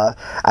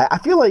 I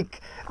feel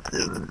like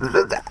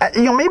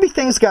maybe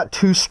things got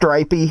too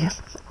stripy in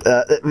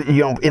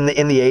the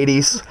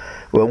 80s.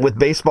 Well, with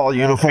baseball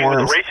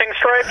uniforms, with the racing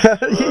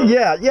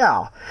stripes.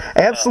 yeah,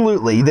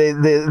 absolutely.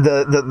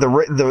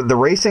 The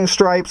racing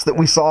stripes that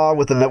we saw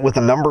with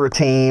a number of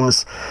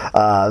teams,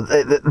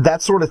 that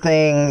sort of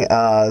thing.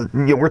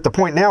 We're at the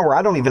point now where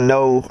I don't even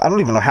know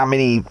how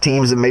many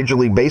teams in Major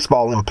League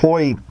Baseball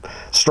employ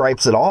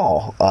stripes at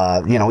all.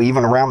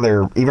 Even around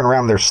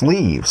their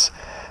sleeves.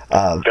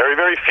 Very,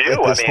 very few.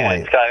 At this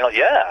point. It's kind of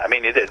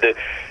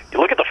you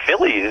look at the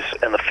Phillies,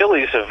 and the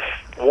Phillies have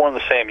worn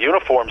the same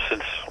uniform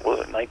since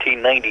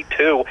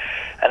 1992,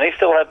 and they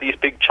still have these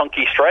big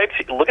chunky stripes.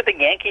 Look at the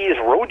Yankees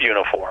road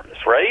uniforms,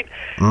 right?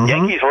 Mm-hmm.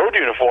 Yankees road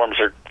uniforms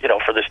are,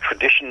 for this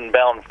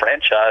tradition-bound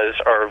franchise,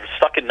 are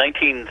stuck in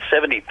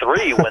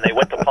 1973 when they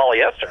went to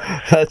polyester.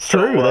 That's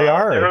true. They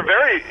are. They're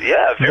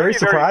very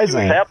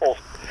surprising very few examples.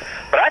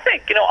 But I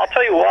think, I'll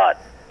tell you what.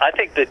 I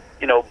think that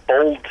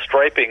bold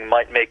striping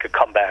might make a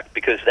comeback,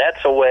 because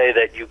that's a way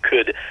that you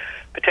could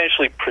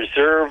potentially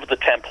preserve the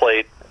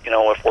template.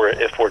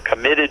 If we're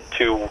committed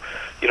to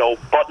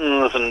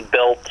buttons and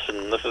belts,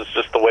 and this is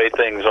just the way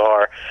things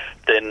are,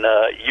 then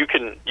you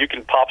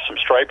can pop some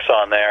stripes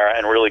on there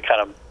and really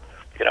kind of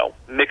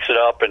mix it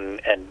up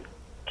and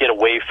get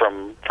away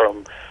from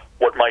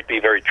what might be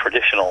very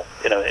traditional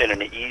in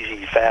an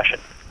easy fashion.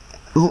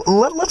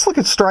 Let's look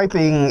at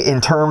striping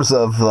in terms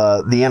of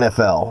the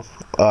NFL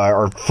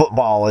or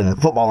football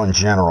in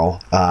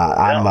general.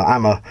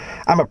 I'm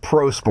a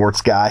pro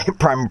sports guy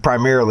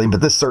primarily,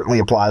 but this certainly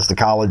applies to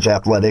college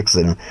athletics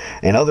and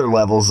other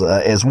levels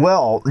as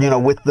well.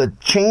 With the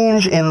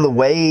change in the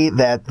way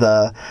that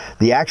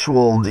the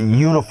actual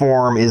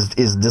uniform is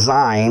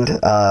designed,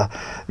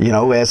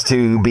 as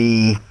to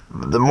be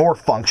the more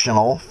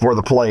functional for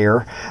the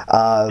player.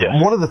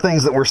 Yes. One of the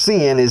things that we're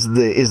seeing is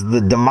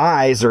the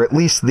demise, or at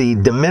least the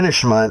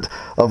diminishment,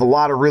 of a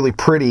lot of really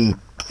pretty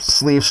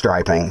sleeve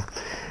striping.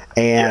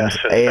 And, yes,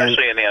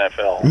 especially in the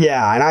NFL.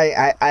 Yeah,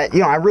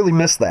 and I really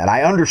miss that.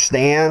 I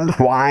understand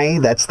why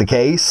that's the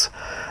case,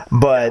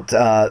 but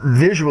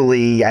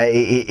visually,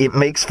 it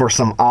makes for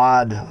some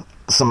odd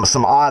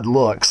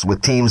looks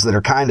with teams that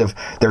are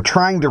they're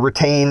trying to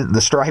retain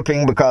the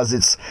striping because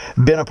it's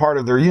been a part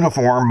of their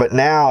uniform, but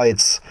now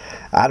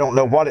I don't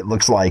know what it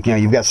looks like.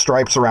 You've got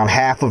stripes around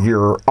half of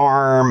your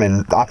arm,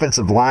 and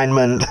offensive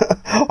linemen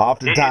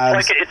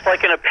oftentimes. It's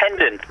like an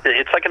appendix.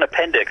 It's like an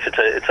appendix.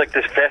 It's like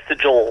this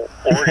vestigial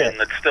organ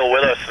that's still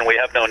with us and we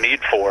have no need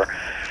for.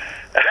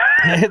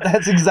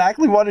 That's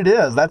exactly what it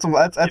is. That's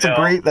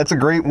a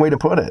great way to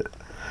put it.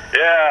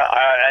 Yeah,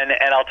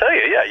 and I'll tell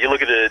you, you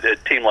look at a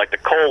team like the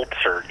Colts,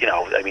 or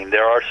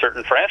there are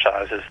certain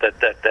franchises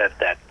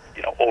that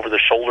over the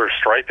shoulder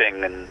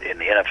striping in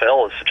the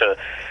NFL is such a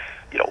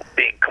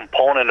big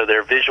component of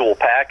their visual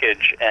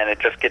package, and it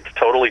just gets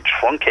totally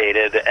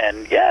truncated,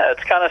 and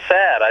it's kind of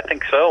sad. I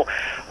think so.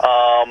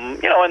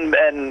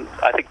 And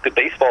I think the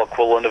baseball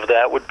equivalent of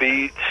that would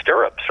be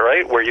stirrups,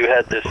 right, where you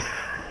had this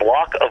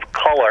block of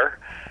color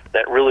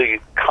that really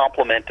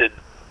complemented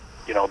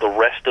the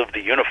rest of the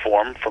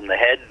uniform, from the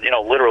head,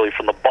 literally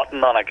from the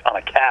button on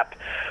a cap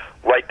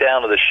right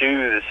down to the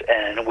shoes,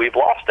 and we've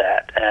lost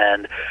that.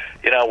 And,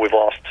 we've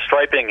lost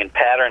striping and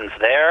patterns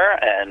there,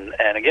 and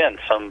again,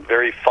 some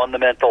very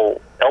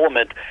fundamental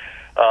element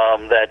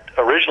that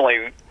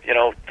originally,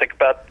 think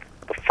about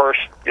the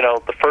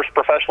first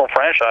professional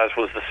franchise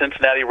was the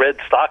Cincinnati Red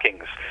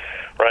Stockings,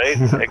 right?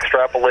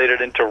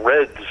 Extrapolated into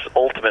Reds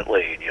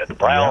ultimately. And you had the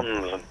Browns,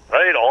 and,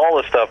 right? All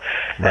this stuff.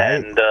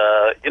 Right. And,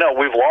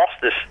 we've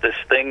lost this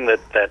thing that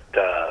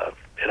I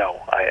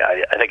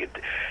think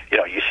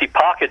you see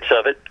pockets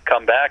of it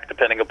come back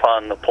depending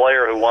upon the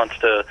player who wants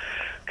to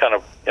kind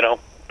of,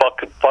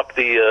 buck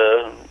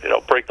the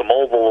break the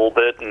mold a little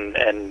bit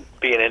and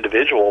be an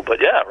individual. But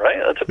yeah, right,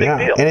 that's a big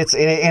deal. And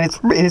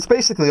it's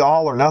basically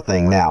all or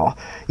nothing now.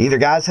 Either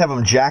guys have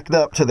them jacked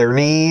up to their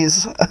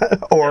knees,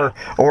 or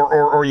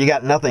you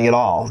got nothing at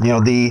all.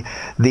 The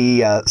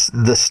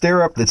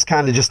stirrup that's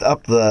kind of just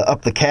up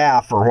the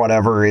calf or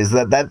whatever is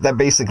that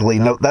basically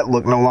that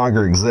look no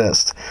longer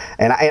exists.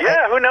 And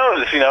who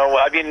knows?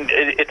 I mean,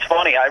 it's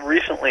funny. I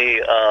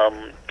recently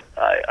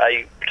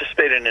I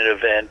participated in an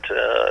event.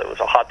 It was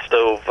a hot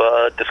stove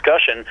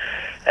discussion,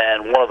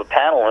 and one of the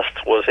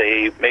panelists was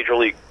a major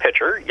league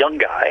pitcher, young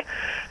guy.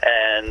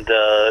 And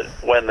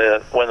when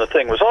the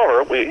thing was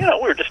over, we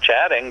were just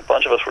chatting. A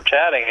bunch of us were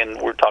chatting, and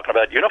we were talking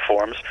about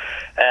uniforms.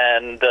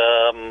 And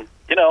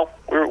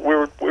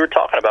we were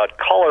talking about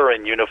color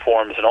and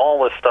uniforms and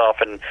all this stuff.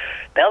 And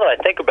now that I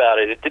think about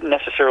it, it didn't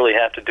necessarily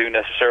have to do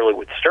necessarily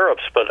with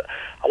stirrups, but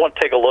I want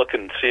to take a look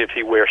and see if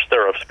he wears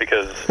stirrups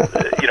because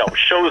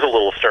shows a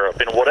little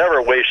stirrup in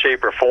whatever way,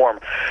 shape, or form.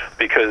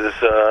 Because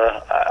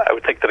I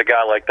would think that a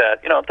guy like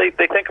that,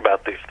 they think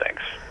about these things.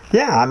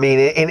 Yeah, I mean,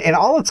 and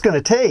all it's going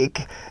to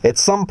take at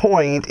some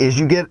point is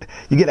you get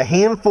a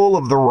handful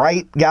of the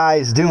right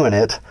guys doing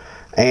it.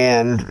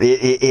 And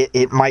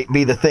it might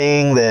be the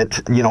thing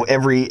that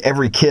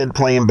every kid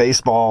playing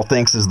baseball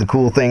thinks is the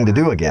cool thing to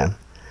do again.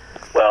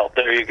 Well,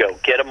 there you go.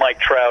 Get a Mike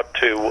Trout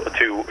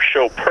to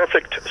show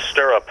perfect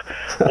stirrup,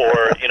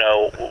 or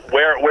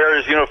wear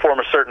his uniform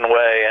a certain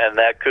way, and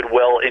that could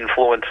well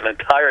influence an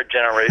entire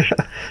generation.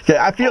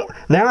 Yeah, I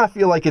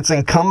feel like it's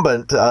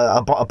incumbent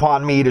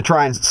upon me to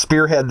try and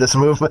spearhead this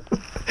movement.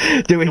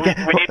 We need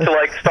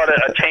to start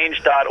a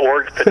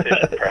change.org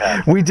petition,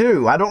 perhaps. We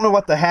do. I don't know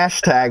what the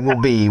hashtag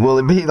will be. Will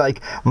it be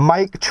like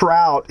Mike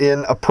Trout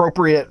in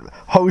appropriate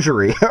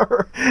hosiery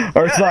or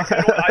something?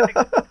 I think,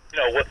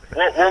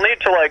 we'll need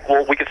to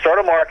we could start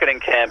a marketing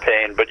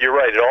campaign, but you're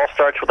right. It all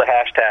starts with a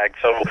hashtag.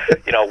 So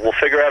we'll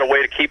figure out a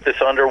way to keep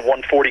this under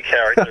 140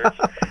 characters,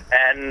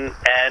 and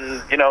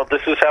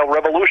this is how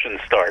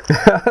revolutions start.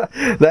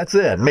 That's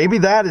it. Maybe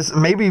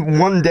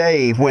one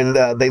day when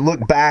they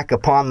look back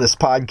upon this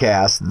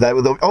podcast,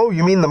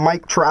 you mean the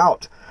Mike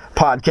Trout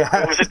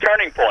podcast? It was a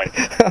turning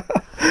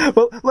point.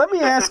 Well, let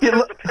me ask you. It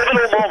was a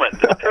pivotal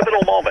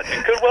moment.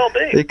 It could well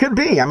be. It could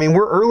be. I mean,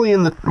 we're early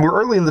in the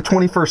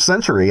 21st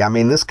century. I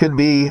mean, this could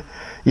be,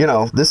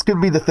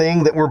 the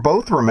thing that we're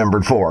both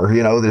remembered for.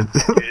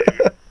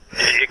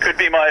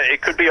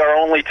 It could be our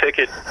only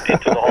ticket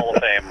into the Hall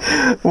of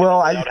Fame.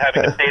 Well, without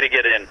having to pay to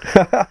get in.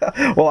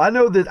 Well, I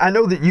know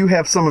that you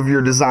have some of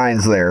your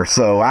designs there.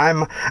 So I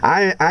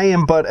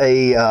am but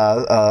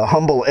a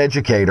humble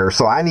educator.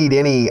 So I need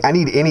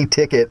any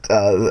ticket.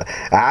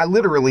 I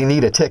literally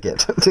need a ticket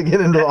to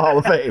get into the Hall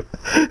of Fame.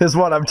 Is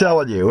what I'm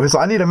telling you. So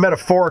I need a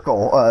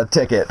metaphorical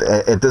ticket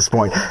at this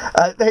point.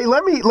 Hey,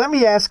 let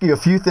me ask you a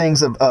few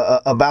things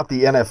about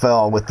the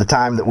NFL with the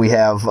time that we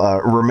have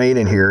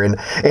remaining here, and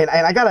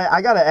I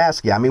gotta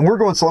ask you. I mean, we're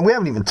going slow. We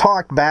haven't even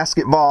talked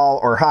basketball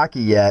or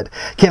hockey yet.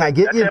 Can I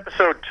get you? That's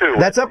episode 2.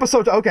 That's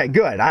episode 2. Okay,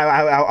 good.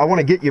 I want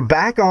to get you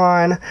back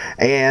on,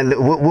 and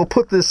we'll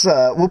put this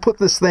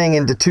thing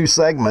into 2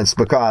 segments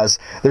because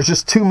there's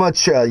just too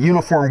much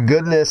uniform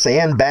goodness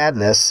and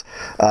badness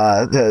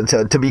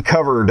to be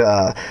covered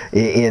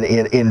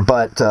in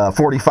but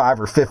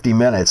 45 or 50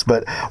 minutes.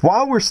 But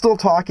while we're still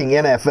talking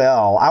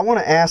NFL, I want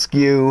to ask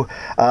you,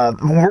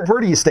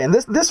 where do you stand?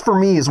 This for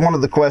me is one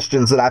of the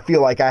questions that I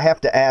feel like I have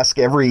to ask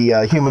every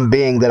human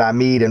being that I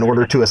meet in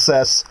order to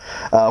assess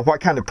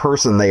what kind of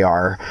person they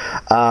are.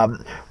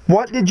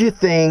 What did you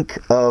think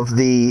of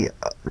the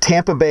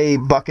Tampa Bay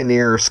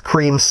Buccaneers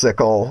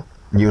creamsicle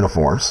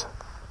uniforms?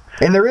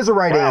 And there is a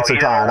right answer,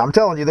 Todd. I'm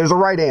telling you, there's a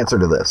right answer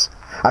to this.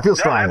 I feel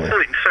strongly.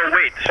 Absolutely. So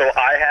wait,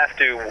 I have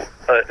to.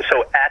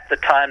 So at the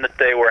time that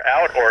they were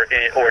out,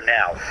 or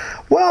now?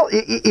 Well,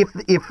 if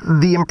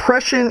the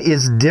impression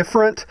is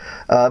different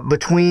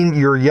between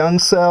your young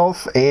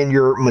self and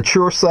your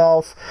mature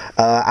self,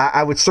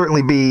 I would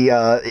certainly be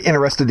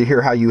interested to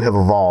hear how you have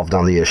evolved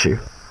on the issue.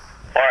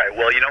 All right.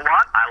 Well, you know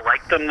what? I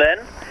liked them then,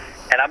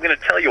 and I'm going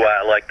to tell you why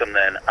I liked them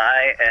then.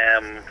 I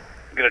am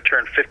going to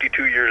turn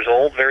 52 years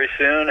old very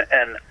soon,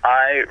 and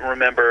I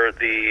remember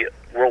the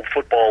World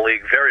Football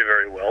League very,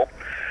 very well.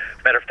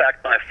 Matter of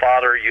fact, my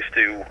father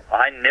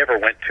I never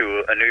went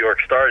to a New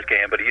York Stars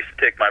game, but he used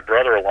to take my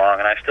brother along,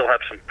 and I still have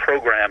some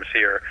programs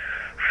here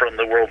from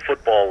the World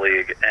Football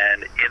League.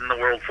 And in the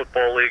World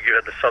Football League, you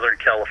had the Southern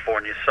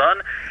California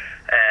Sun,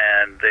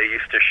 and they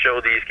used to show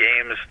these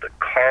games. The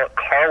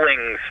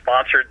Carling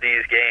sponsored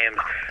these games.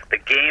 The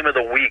game of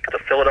the week, the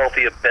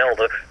Philadelphia Bell,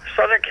 the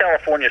Southern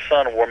California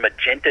Sun wore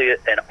magenta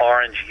and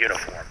orange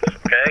uniforms,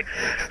 okay?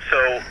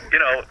 So,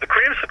 the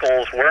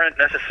creamsicles weren't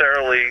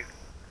necessarily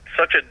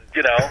such a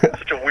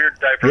weird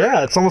diversion.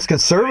 Yeah, it's almost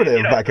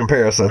conservative by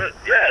comparison.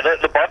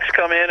 The Bucks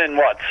come in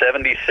what,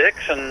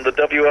 76, and the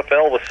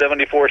WFL was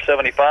 74,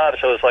 75.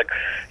 So it's like,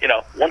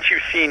 once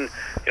you've seen,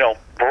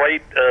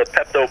 bright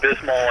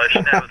Pepto-Bismol, it was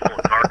a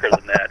little darker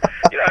than that.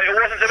 It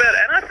wasn't so bad.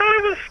 And I thought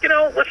it was,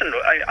 listen,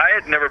 I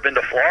had never been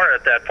to Florida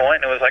at that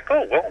point, and it was like,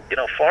 oh, well,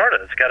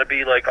 Florida, it's got to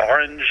be like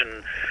orange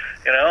and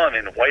You know, I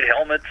mean, white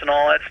helmets and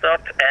all that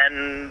stuff,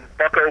 and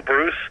Bucko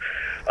Bruce.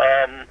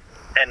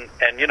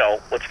 And you know,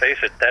 let's face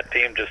it, that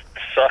team just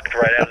sucked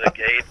right out of the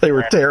gate. They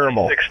were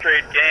terrible. 6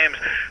 straight games.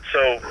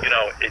 So, you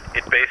know,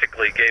 it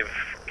basically gave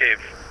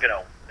you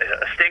know,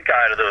 a stink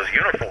eye to those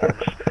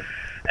uniforms.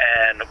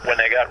 And when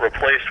they got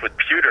replaced with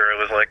pewter, it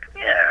was like,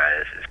 yeah,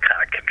 this is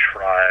kind of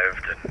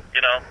contrived, and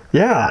you know.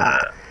 Yeah.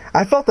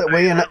 I felt that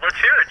way. Let's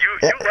hear it.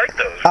 You like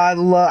those?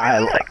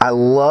 I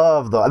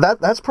love those.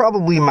 That's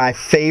probably my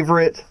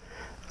favorite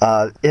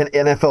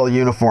NFL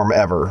uniform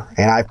ever,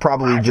 and I've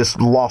probably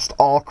just lost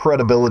all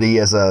credibility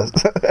as a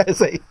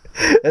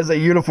as a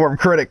uniform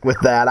critic with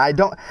that. I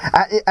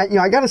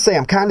got to say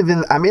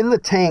I'm in the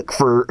tank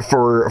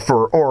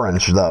for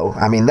orange though.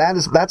 I mean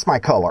that's my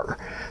color.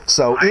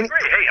 So I agree.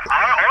 Hey,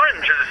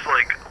 orange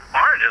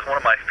is one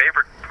of my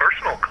favorite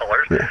personal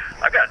colors. Yeah.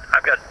 I've got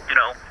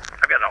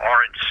an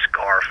orange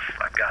scarf.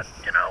 I've got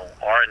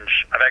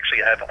orange.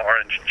 I have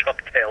orange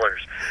Chuck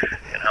Taylors.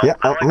 Yeah.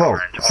 I like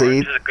orange. See,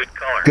 orange is a good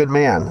color. Good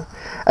man.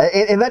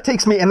 And that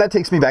takes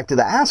me back to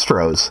the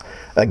Astros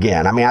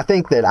again. I mean, I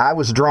think that I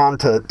was drawn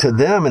to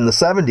them in the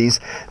 70s,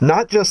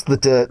 not just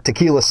the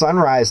Tequila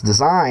Sunrise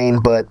design,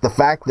 but the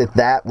fact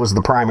that was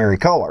the primary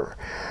color.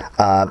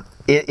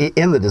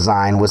 In the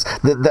design was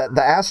the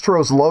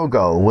Astros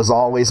logo was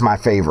always my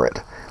favorite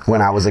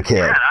when I was a kid.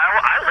 Yeah,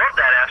 I love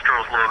that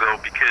Astros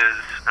logo because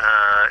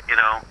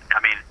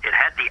it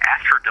had the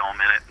Astrodome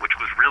in it, which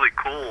was really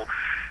cool.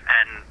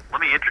 And let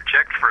me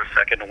interject for a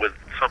second with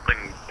something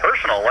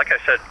personal. Like I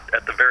said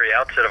at the very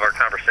outset of our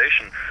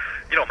conversation,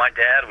 my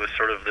dad was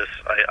sort of this,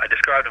 I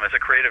described him as a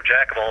creative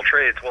jack of all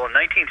trades. Well, in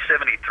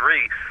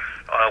 1973,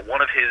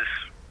 one of his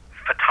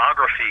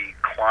photography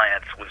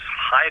clients was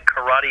High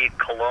Karate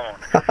Cologne.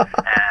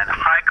 And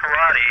High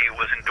Karate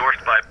was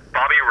endorsed by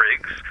Bobby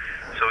Riggs.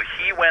 So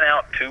he went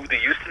out to the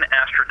Houston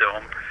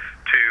Astrodome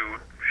to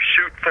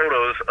shoot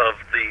photos of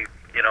the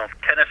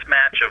tennis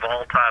match of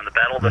all time, the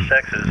Battle of the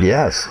Sexes.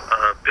 Yes.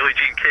 Billie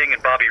Jean King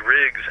and Bobby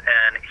Riggs,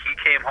 and he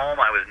came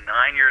home. I was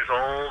 9 years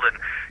old, and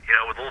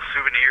with little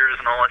souvenirs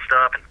and all that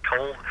stuff, and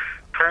told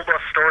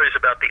us stories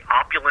about the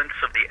opulence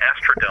of the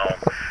Astrodome.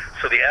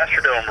 So the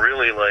Astrodome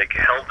really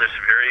held this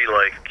very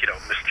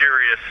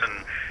mysterious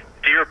and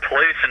dear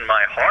place in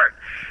my heart,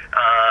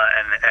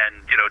 and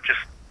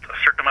just a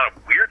certain amount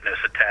of weirdness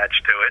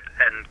attached to it,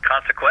 and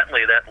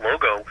consequently that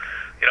logo.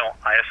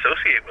 I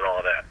associate with all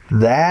of that.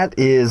 That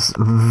is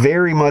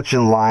very much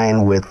in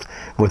line with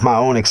my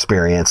own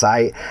experience.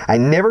 I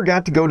never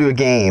got to go to a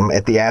game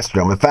at the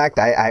Astrodome. In fact,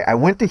 I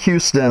went to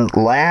Houston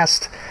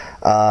last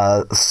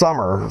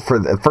summer for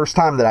the first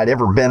time that I'd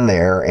ever been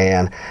there,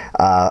 and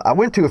I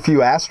went to a few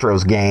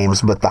Astros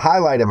games, but the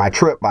highlight of my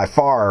trip by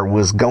far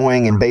was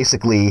going and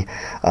basically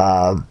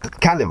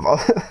kind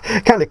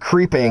of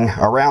creeping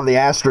around the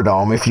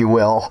Astrodome, if you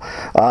will.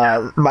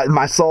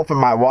 Myself and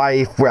my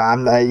wife,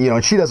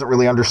 she doesn't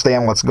really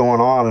understand what's going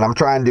on, and I'm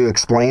trying to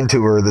explain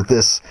to her that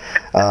this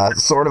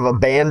sort of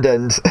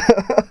abandoned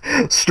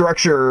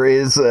structure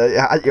is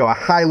a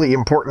highly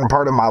important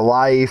part of my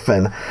life,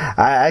 and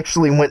I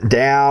actually went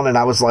down and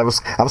I was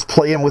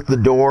playing with the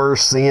door,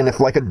 seeing if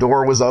a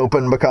door was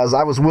open, because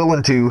I was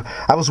willing to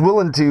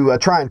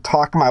try and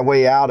talk my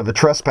way out of a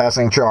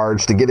trespassing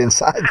charge to get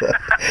inside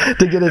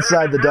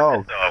the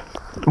dome.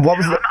 What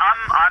was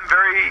I'm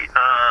very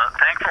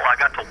thankful I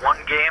got to one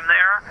game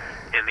there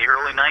in the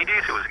early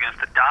 90s. It was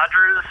against the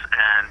Dodgers,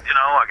 and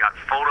I got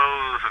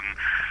photos, and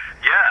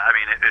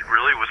it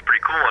really was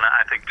pretty cool. And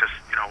I think just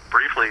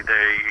briefly,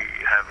 they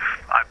have,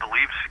 I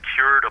believe,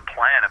 secured a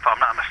plan, if I'm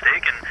not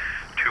mistaken,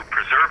 to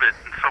preserve it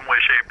in some way,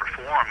 shape, or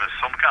form as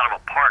some kind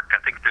of a park. I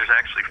think there's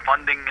actually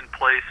funding in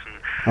place.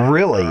 And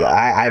really,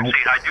 I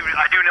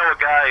do know a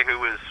guy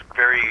who is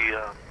very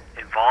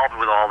involved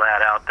with all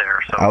that out there.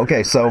 So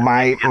okay, so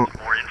get some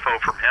more info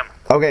from him.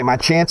 Okay, my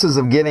chances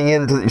of getting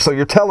into. So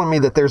you're telling me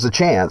that there's a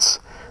chance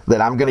that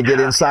I'm going to get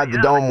inside the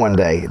dome one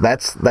day.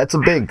 That's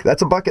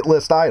a bucket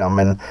list item,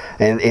 and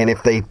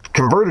if they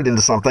convert it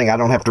into something, I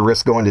don't have to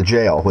risk going to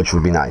jail, which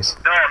would be nice.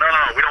 No,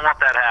 we don't want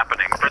that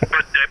happening. But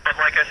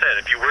like I said,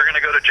 if you were going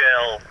to go to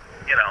jail,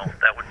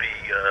 that would be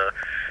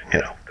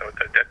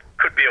that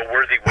could be a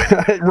worthy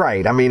win.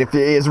 Right. I mean, if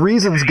as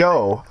reasons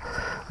go,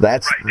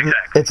 that's right,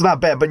 exactly. It's not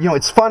bad. But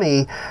it's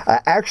funny.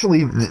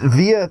 Actually,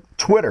 via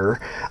Twitter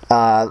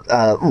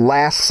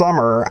last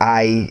summer,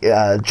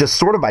 I just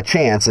sort of by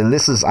chance, and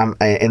this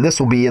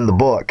will be in the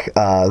book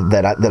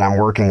that I'm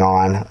working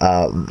on.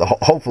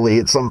 Hopefully,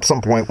 at some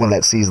point when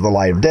that sees the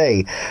light of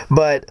day.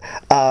 But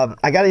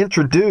I got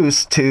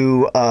introduced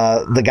to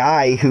the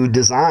guy who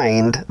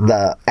designed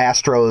the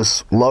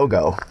Astros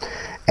logo.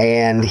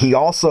 And he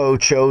also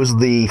chose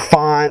the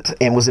font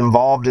and was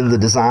involved in the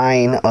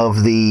design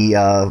of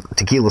the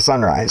Tequila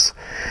Sunrise.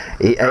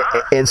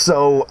 And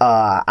so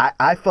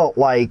I felt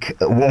like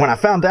when I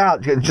found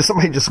out,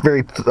 somebody just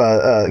very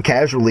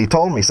casually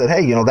told me, said,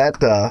 hey,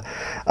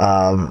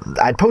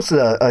 I'd posted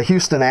a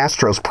Houston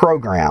Astros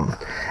program.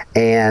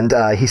 And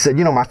he said,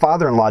 my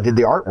father-in-law did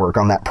the artwork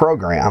on that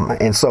program.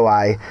 And so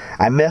I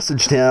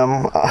messaged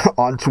him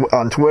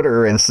on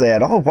Twitter and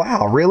said, oh,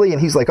 wow, really?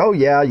 And he's like, oh,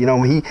 yeah,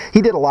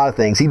 he did a lot of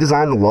things. He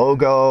designed the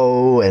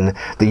logo and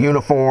the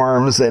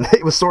uniforms. And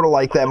it was sort of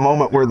like that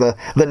moment where the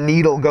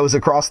needle goes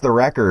across the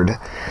record,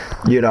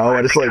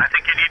 and it's like... I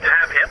think you need to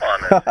have him on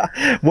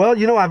this.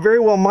 Well, I very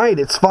well might.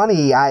 It's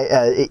funny.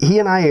 He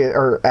and I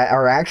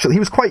are actually... He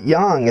was quite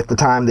young at the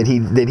time that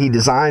he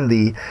designed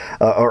the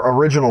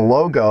original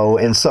logo.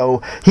 And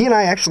so he and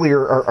I actually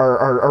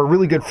are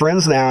really good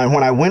friends now. And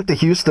when I went to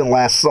Houston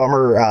last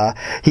summer,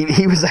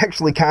 he was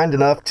actually kind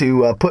enough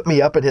to put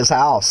me up at his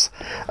house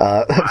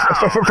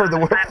for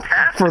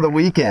the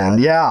weekend.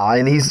 Yeah,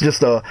 and he's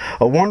just a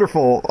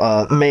wonderful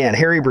man.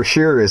 Harry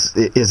Brashear is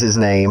his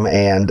name,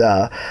 and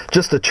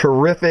just a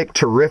terrific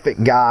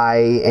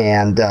guy.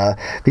 And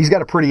he's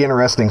got a pretty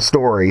interesting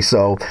story.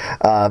 So,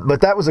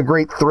 but that was a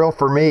great thrill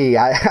for me.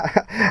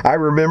 I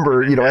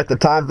remember, at the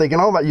time thinking,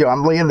 oh my,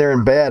 I'm laying there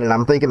in bed and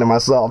I'm thinking to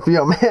myself,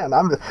 man,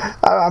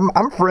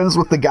 I'm friends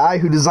with the guy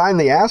who designed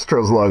the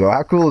Astros logo.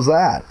 How cool is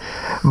that?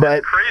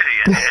 But that's crazy.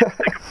 And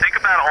think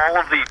about all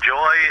of the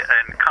joy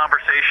and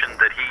conversation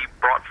that he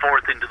brought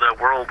forth into the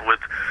world with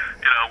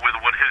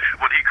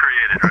what he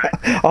created,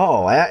 right?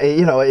 Oh,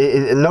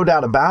 no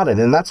doubt about it.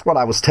 And that's what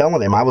I was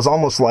telling him. I was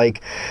almost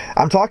like,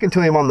 I'm talking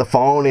to him on the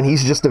phone, and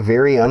he's just a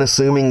very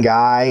unassuming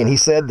guy. And he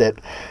said that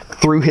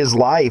through his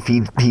life,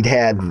 he'd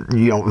had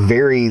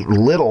very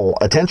little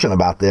attention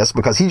about this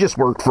because he just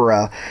worked for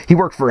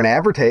an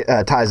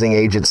advertising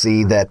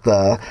agency that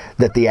the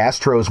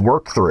Astros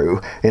worked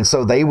through, and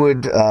so they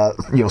would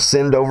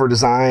send over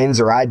designs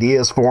or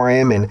ideas for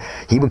him, and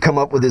he would come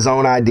up with his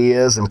own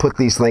ideas and put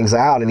these things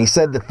out. And he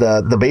said that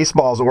the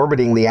baseballs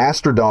orbiting the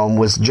Astrodome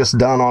was just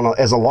done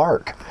as a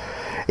lark.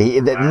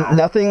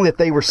 Nothing that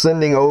they were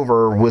sending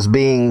over was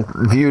being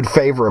viewed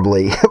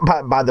favorably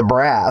by the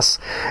brass,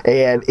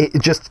 and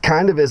it just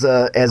kind of as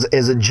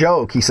a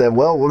joke. He said,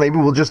 well, maybe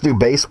we'll just do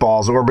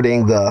baseballs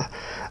orbiting the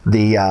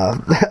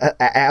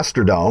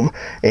Astrodome.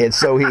 And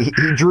so he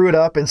drew it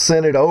up and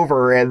sent it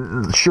over,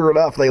 and sure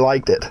enough, they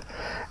liked it.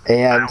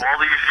 And all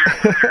these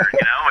years later,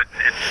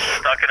 it's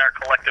stuck in our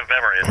collective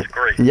memory. It's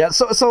great. Yeah.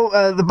 So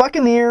the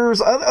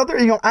Buccaneers, one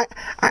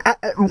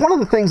of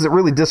the things that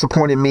really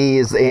disappointed me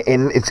is,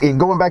 and it's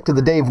going back to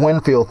the Dave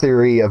Winfield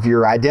theory of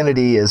your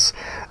identity is,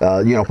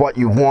 what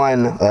you've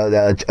won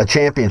a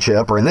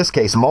championship, or in this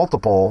case,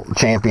 multiple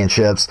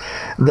championships.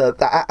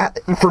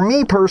 For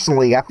me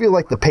personally, I feel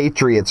like the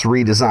Patriots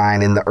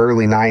redesign in the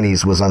early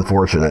 '90s was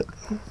unfortunate.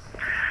 Well,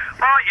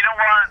 you know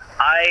what?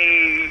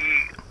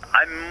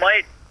 I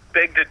might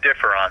beg to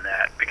differ on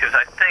that, because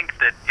I think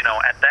that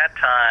at that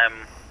time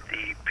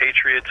the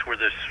Patriots were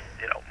this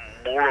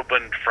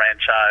moribund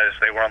franchise.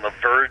 They were on the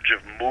verge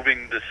of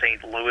moving to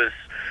St. Louis.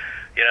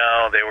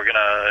 They were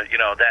gonna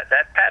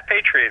that Pat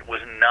Patriot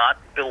was not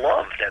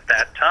beloved at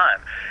that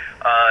time.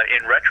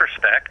 In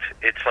retrospect,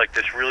 it's like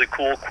this really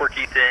cool,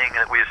 quirky thing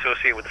that we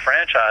associate with the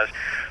franchise.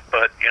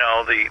 But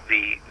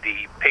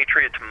the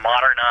Patriots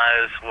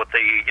modernized what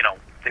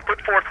they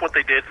put forth what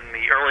they did in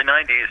the early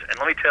 '90s, and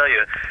let me tell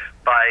you,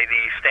 by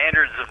the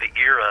standards of the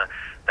era,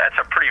 that's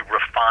a pretty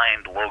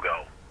refined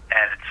logo,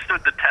 and it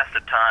stood the test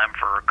of time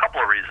for a couple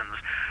of reasons.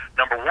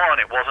 Number one,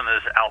 it wasn't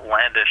as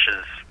outlandish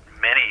as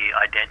many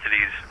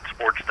identities in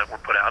sports that were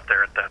put out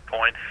there at that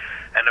point.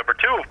 And number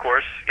two, of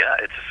course,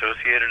 it's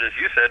associated, as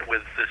you said,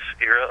 with this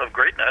era of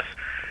greatness.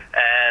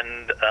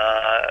 And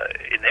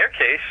in their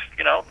case,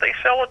 they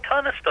sell a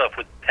ton of stuff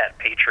with Pat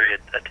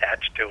Patriot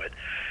attached to it.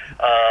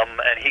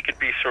 And he could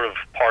be sort of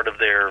part of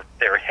their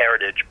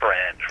heritage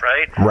brand,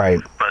 right?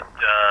 Right. But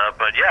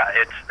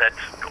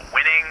that's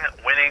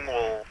winning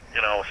will,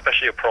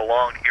 especially a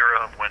prolonged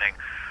era of winning,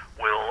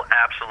 will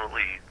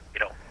absolutely,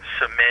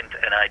 cement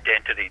an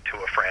identity to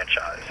a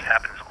franchise. It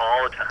happens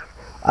all the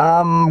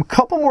time.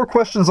 Couple more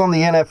questions on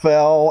the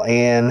NFL,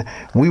 and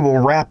we will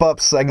wrap up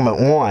segment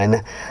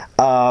one.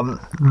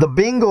 The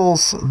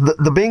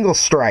Bengals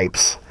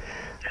stripes.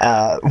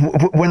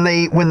 When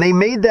they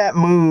made that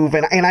move,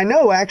 and I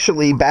know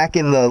actually back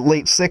in the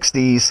late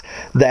 '60s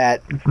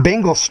that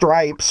Bengal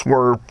stripes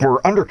were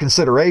under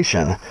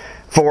consideration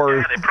for.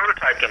 Yeah, they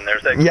prototyped them.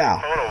 There's that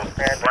photo of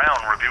Paul Brown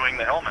reviewing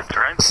the helmets,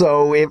 right?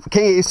 So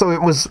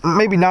it was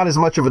maybe not as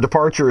much of a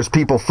departure as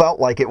people felt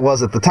like it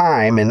was at the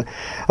time, and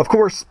of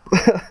course,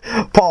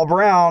 Paul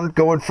Brown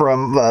going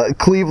from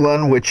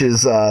Cleveland, which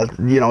is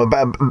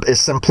about as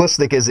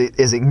simplistic as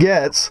it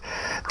gets,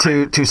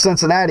 to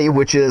Cincinnati,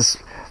 which is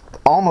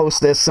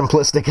almost as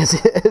simplistic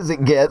as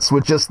it gets,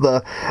 with just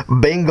the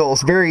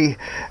Bengals, very,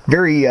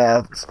 very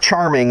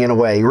charming in a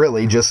way,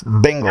 really, just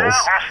Bengals.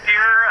 Yeah,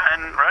 austere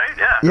and right,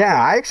 yeah.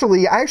 Yeah, I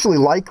actually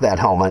like that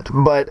helmet,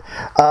 but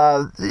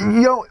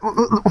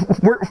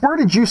where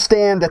did you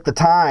stand at the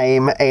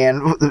time,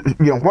 and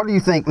what do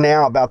you think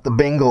now about the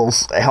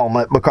Bengals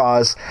helmet?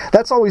 Because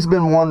that's always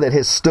been one that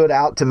has stood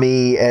out to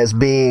me as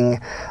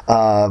being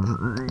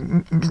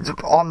on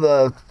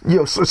the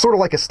sort of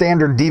like a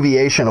standard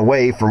deviation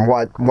away from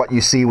what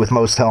you see with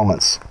most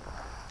helmets.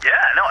 Yeah,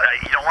 no,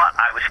 you know what?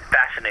 I was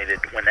fascinated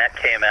when that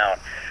came out,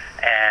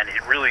 and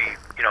it really,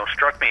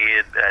 struck me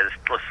as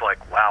just like,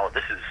 wow,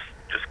 this is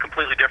just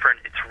completely different.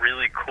 It's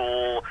really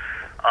cool.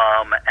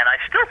 And I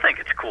still think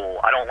it's cool.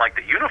 I don't like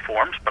the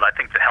uniforms, but I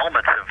think the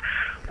helmets have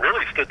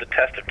really stood the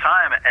test of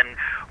time. And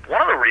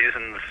one of the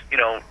reasons,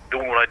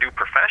 doing what I do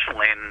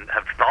professionally and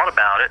have thought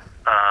about it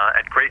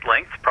at great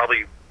length,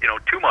 probably,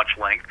 too much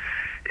length,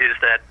 is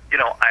that,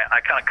 I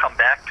kind of come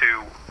back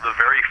to the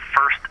very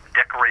first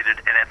decorated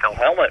NFL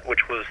helmet,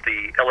 which was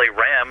the LA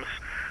Rams,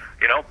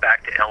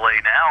 back to LA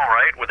now,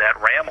 right, with that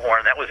ram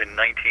horn. That was in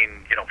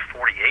 1948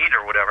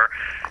 or whatever.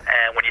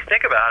 And when you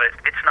think about it,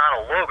 it's not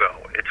a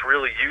logo. It's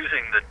really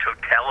using the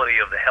totality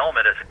of the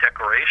helmet as a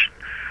decoration.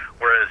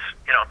 Whereas,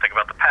 think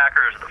about the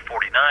Packers, the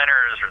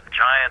 49ers, or the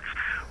Giants,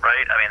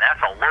 right? I mean, that's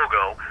a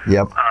logo.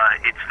 Yep.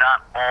 It's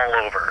not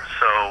all over.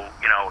 So,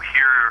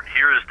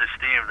 here is this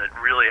team that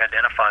really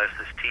identifies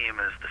this team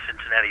as the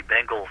Cincinnati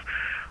Bengals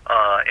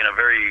in a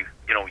very,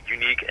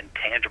 unique and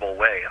tangible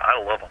way.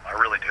 I love them. I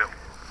really do.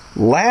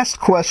 Last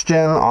question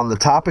on the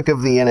topic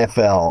of the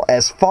NFL.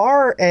 As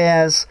far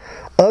as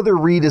other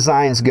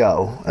redesigns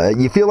go,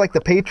 you feel like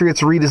the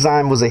Patriots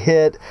redesign was a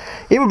hit.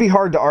 It would be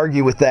hard to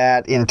argue with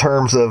that in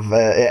terms of,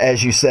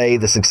 as you say,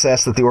 the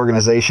success that the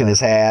organization has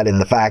had and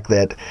the fact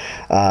that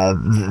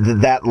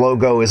that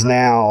logo is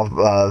now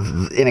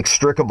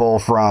inextricable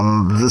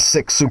from the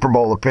 6 Super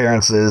Bowl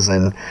appearances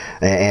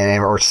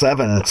or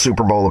 7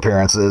 Super Bowl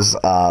appearances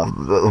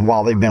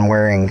while they've been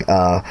wearing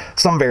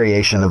some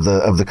variation of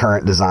the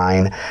current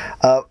design.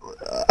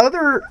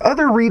 Other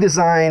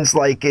redesigns,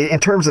 like in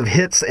terms of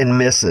hits and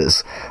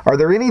misses, are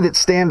there any that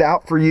stand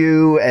out for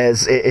you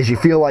as you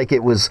feel like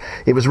it was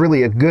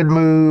really a good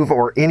move,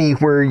 or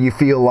anywhere you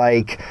feel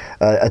like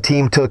a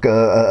team took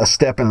a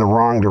step in the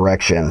wrong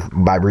direction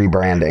by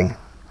rebranding?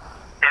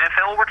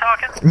 NFL, we're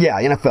talking? Yeah,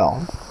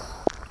 NFL.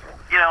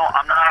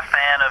 I'm not a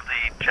fan of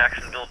the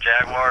Jacksonville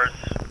Jaguars'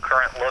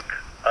 current look,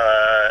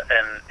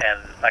 and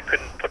I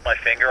couldn't put my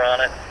finger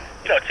on it.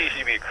 It's easy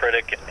to be a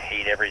critic and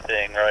hate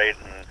everything, right?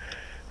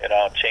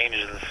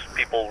 Changes,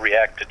 people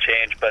react to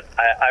change, but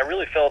I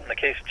really felt in the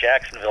case of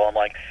Jacksonville, I'm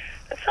like,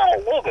 it's not a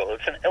logo,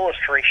 it's an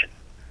illustration.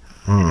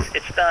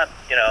 It's not,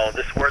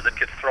 this word that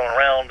gets thrown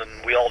around and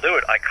we all do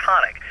it,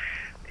 iconic.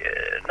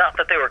 Not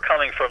that they were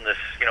coming from this,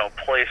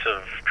 place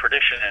of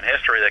tradition and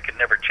history that could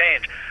never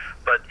change,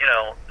 but,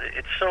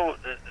 it's so,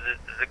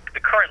 the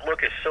current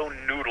look is so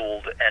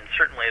noodled, and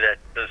certainly that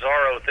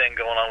Bizarro thing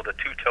going on with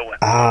the two-toe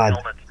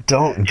helmets.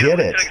 Don't get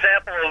it.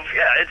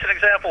 It's an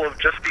example of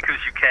just because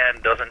you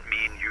can doesn't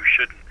mean you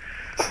shouldn't.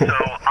 So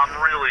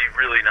I'm really,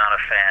 really not a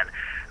fan.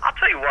 I'll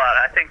tell you what,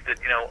 I think that,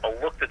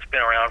 a look that's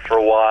been around for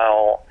a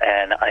while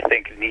and I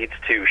think needs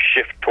to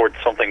shift towards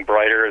something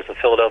brighter is the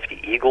Philadelphia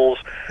Eagles.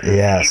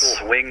 Yes. The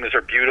Eagles' wings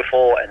are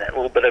beautiful, and that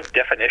little bit of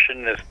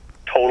definition is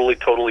totally,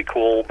 totally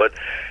cool, but,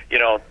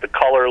 the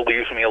color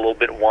leaves me a little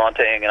bit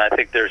wanting, and I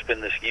think there's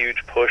been this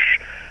huge push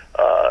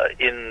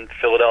in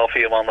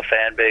Philadelphia among the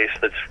fan base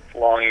that's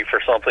longing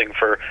for something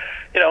for,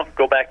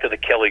 go back to the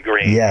Kelly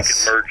Green. Yes.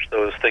 You can merge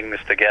those things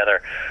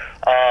together.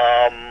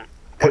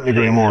 Couldn't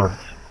agree more.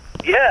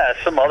 Yeah,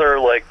 some other,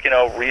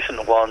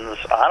 recent ones.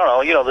 I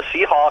don't know, the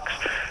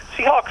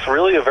Seahawks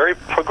really a very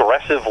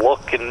progressive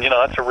look, and,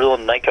 that's a real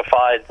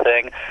Nike-fied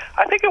thing.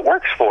 I think it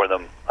works for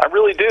them. I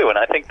really do, and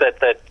I think that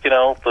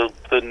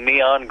the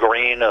neon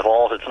green, as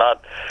long as it's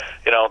not,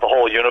 the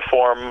whole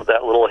uniform,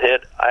 that little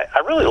hit,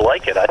 I really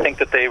like it. I think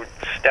that they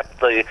stepped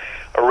the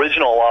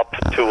original up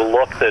to a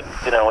look that,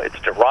 it's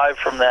derived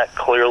from that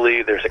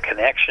clearly. There's a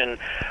connection,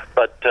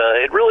 but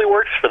it really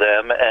works for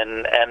them,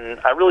 and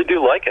I really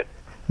do like it.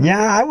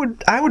 Yeah,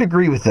 I would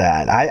agree with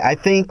that. I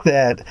think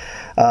that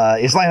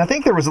I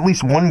think there was at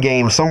least one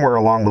game somewhere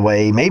along the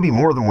way, maybe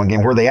more than one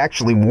game, where they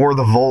actually wore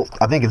the Volt.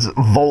 I think it's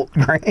Volt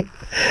green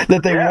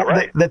that they wore,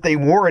 right. that they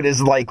wore it as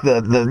like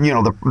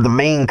the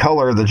main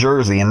color of the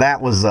jersey, and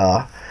that was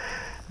a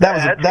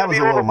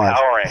little much.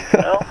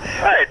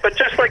 Right, but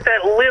just like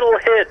that little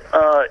hit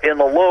in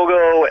the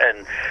logo,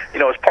 and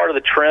as part of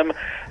the trim,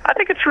 I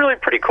think it's really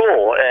pretty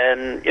cool,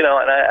 and and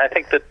I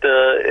think that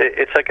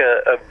it's like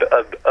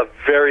a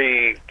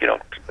very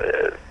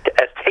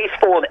as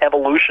tasteful an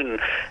evolution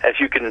as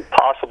you can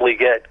possibly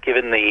get,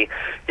 given the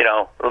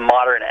the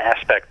modern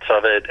aspects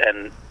of it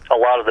and a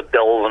lot of the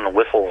bells and the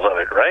whistles of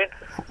it. Right.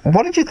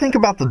 What did you think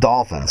about the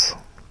Dolphins?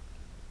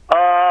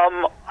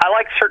 I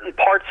like certain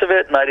parts of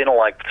it, and I didn't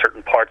like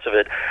certain parts of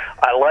it.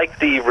 I like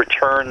the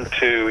return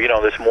to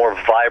this more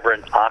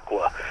vibrant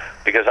aqua,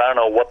 because I don't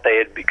know what they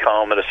had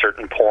become at a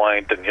certain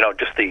point, and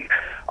just the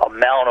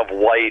amount of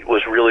white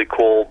was really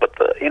cool. But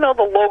the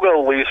the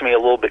logo leaves me a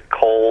little bit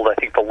cold. I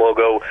think the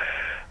logo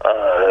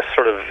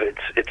sort of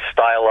it's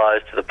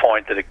stylized to the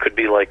point that it could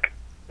be like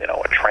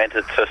a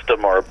transit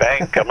system or a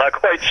bank. I'm not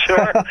quite sure.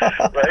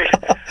 Right?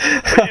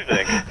 What do you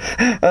think?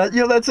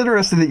 That's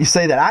interesting that you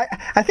say that.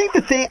 I think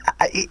the thing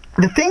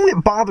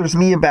that bothers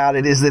me about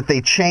it is that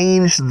they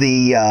changed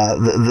the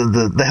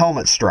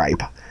helmet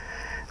stripe.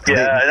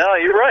 Yeah, no,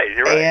 you're right.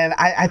 You're right. And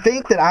I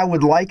think that I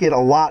would like it a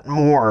lot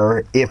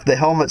more if the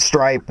helmet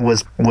stripe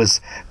was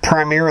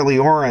primarily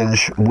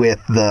orange with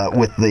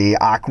the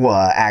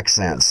aqua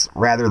accents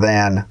rather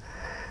than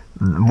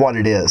what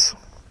it is.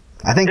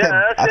 I think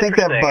that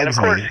bugs and of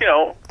course, me. you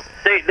know,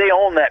 they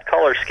own that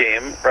color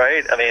scheme,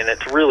 right? I mean,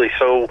 it's really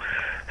so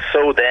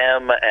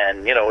them,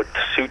 and you know, it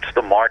suits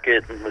the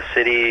market and the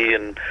city,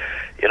 and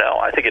you know,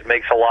 I think it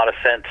makes a lot of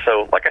sense.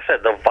 So, like I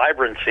said, the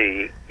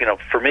vibrancy, you know,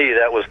 for me,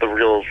 that was the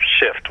real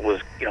shift, was,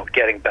 you know,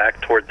 getting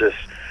back toward this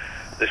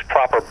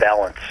proper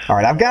balance. All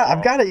right, I've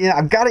got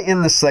to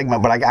end this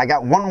segment, but I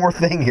got one more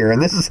thing here,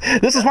 and this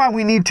is why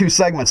we need two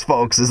segments,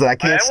 folks. Is that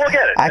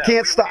I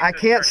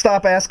can't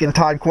stop asking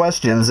Todd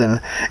questions,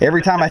 and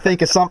every time I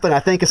think of something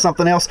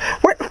else.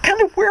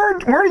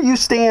 Where do you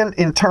stand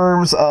in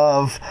terms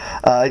of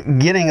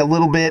getting a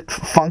little bit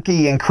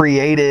funky and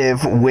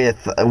creative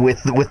with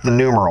the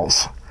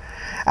numerals?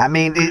 I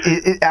mean,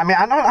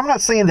 I'm not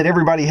saying that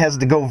everybody has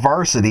to go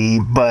varsity,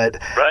 but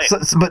right.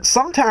 But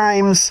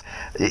sometimes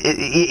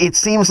it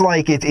seems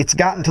like it's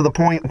gotten to the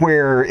point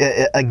where,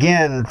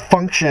 again,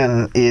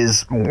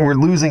 we're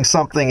losing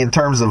something in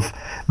terms of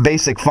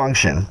basic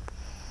function.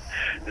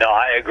 No,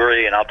 I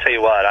agree, and I'll tell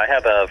you what, I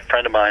have a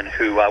friend of mine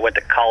who I went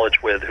to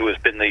college with who has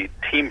been the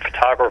team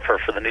photographer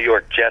for the New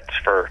York Jets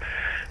for,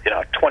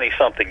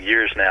 20-something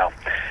years now.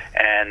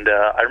 And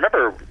I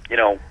remember,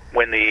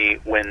 when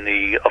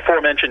the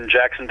aforementioned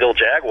Jacksonville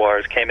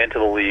Jaguars came into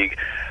the league,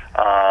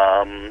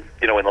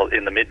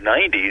 in the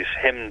mid-'90s,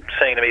 him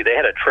saying to me they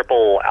had a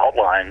triple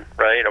outline,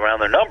 right, around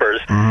their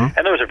numbers, and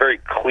there was a very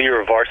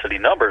clear varsity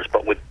numbers,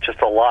 but with just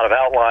a lot of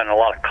outline and a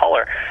lot of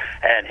color,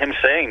 and him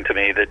saying to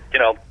me that,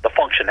 the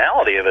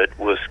functionality of it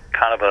was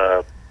kind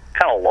of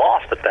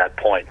lost at that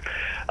point.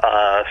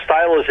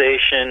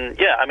 Stylization,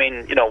 yeah, I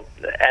mean,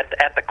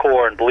 at the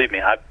core, and believe me,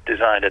 I've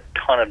designed a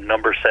ton of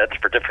number sets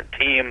for different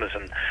teams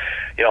and,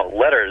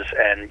 letters,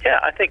 and yeah,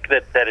 I think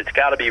that it's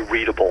got to be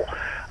readable.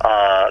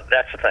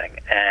 That's the thing.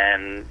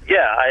 And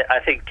yeah, I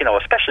think,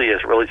 especially as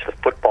it relates to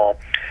football,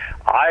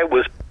 I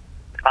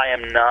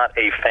am not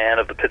a fan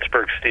of the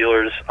Pittsburgh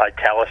Steelers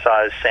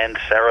italicized sans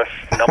serif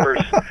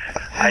numbers.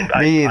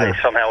 I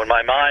somehow in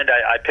my mind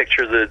I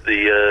picture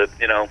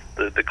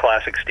the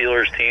classic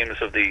Steelers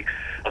teams of the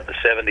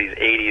 70s,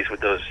 80s with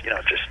those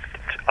just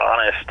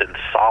honest and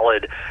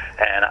solid,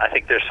 and I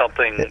think there's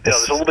something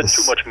there's a little bit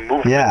too much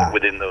movement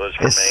within those.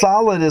 For as me.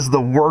 Solid as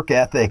the work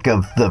ethic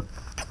of the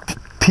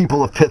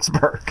people of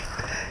Pittsburgh.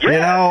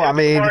 Yeah,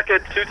 the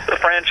market suits the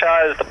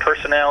franchise, the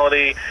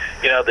personality,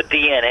 the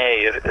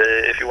DNA,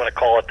 if you want to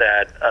call it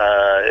that.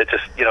 It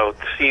just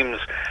seems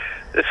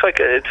it's like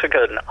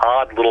an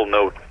odd little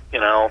note.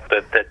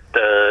 That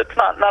it's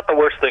not the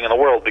worst thing in the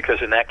world,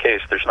 because in that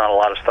case there's not a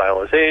lot of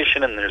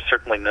stylization and there's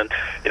certainly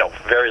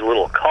very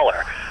little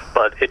color,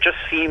 but it just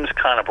seems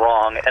kind of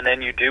wrong. And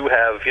then you do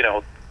have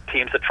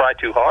teams that try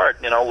too hard.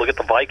 Look at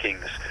the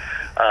Vikings.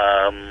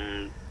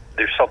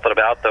 There's something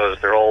about those.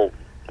 They're all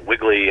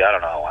wiggly. I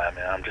don't know. I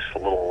mean, I'm just a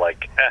little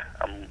like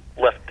I'm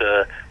left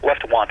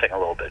wanting a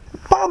little bit.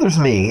 Bothers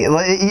me,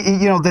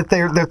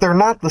 that they're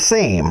not the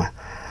same.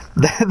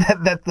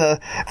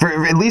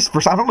 At least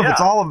for I don't know if it's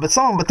all of it, but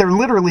some, but they're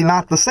literally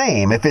not the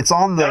same. If it's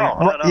on the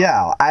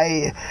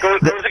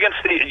goes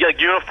against the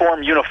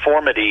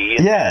uniformity.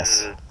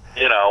 Yes.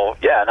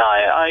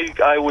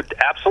 I would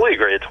absolutely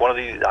agree. It's one of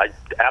these. I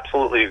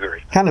absolutely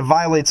agree. Kind of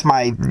violates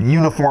my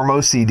uniform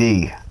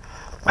OCD.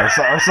 Or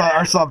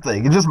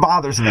something. It just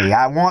bothers me.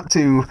 I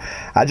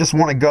just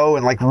want to go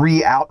and like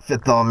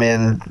re-outfit them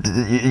in,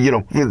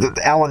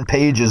 Alan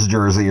Page's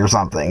jersey or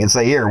something, and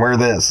say, here, wear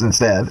this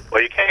instead.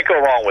 Well, you can't go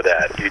wrong with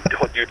that.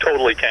 You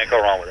totally can't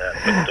go wrong with that.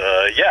 But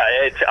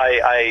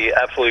I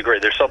absolutely agree.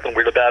 There's something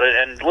weird about it.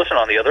 And listen,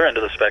 on the other end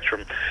of the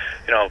spectrum,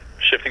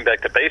 shifting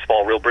back to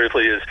baseball real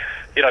briefly is,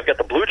 I've got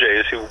the Blue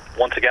Jays who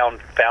once again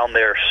found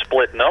their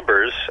split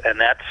numbers, and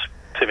that's,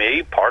 to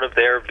me, part of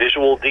their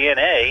visual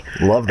DNA.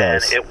 Love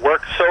those. And it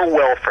worked so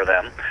well for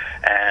them.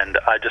 And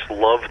I just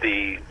love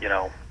the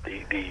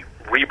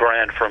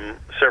rebrand from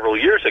several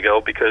years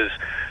ago, because,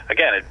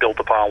 again, it built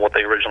upon what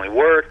they originally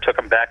were, took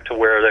them back to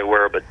where they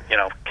were, but,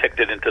 kicked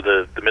it into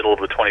the middle of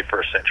the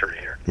 21st century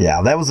here.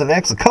 Yeah, that was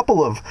a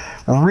couple of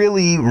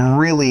really,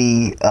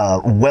 really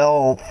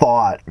well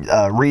thought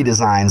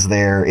redesigns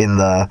there in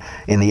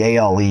the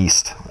AL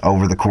East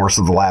over the course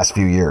of the last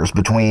few years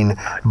between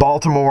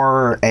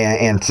Baltimore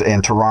and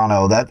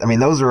Toronto.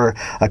 Those are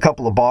a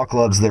couple of ball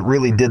clubs that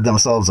really did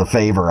themselves a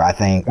favor, I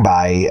think,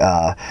 by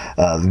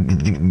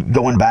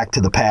going back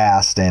to the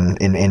past and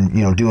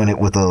doing it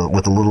with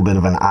a little bit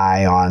of an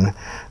eye on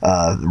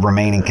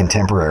remaining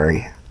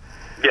contemporary.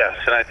 Yes,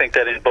 and I think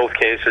that in both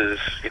cases,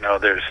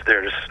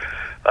 there's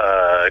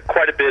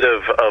quite a bit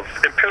of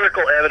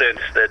empirical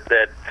evidence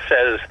that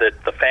says that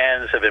the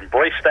fans have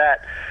embraced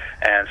that,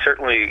 and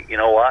certainly,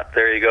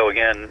 there you go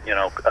again.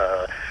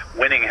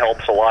 Winning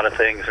helps a lot of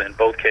things. And in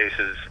both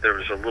cases, there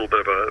was a little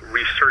bit of a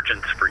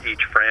resurgence for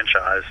each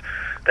franchise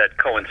that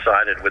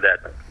coincided with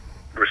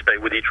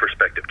each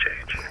respective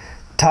change.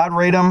 Todd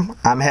Radom,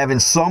 I'm having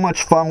so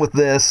much fun with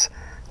this.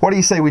 What do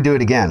you say we do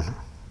it again?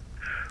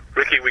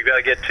 Ricky, we've got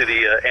to get to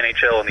the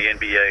NHL and the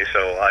NBA, so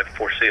I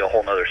foresee a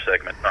whole other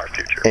segment in our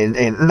future.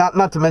 And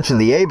not to mention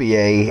the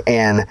ABA,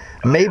 and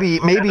maybe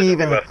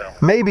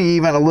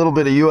even a little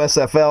bit of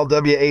USFL,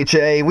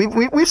 WHA.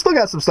 We've still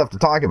got some stuff to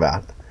talk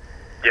about.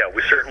 Yeah,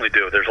 we certainly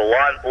do. There's a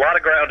lot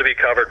of ground to be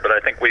covered, but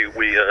I think we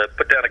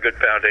put down a good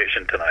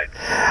foundation tonight.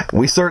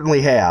 We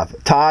certainly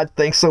have. Todd,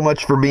 thanks so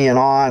much for being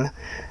on.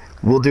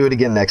 We'll do it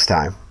again next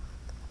time.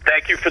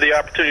 Thank you for the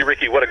opportunity,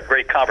 Ricky. What a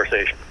great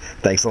conversation.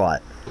 Thanks a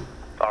lot.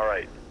 All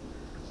right.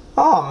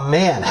 Oh,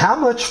 man, how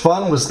much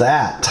fun was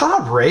that?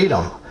 Todd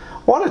Radom.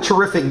 What a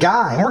terrific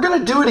guy. And we're going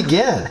to do it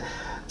again.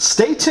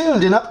 Stay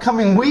tuned in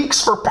upcoming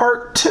weeks for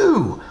part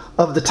 2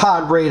 of the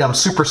Todd Radom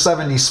Super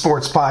 70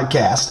 Sports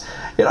Podcast.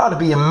 It ought to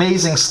be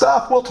amazing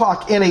stuff. We'll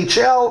talk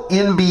NHL,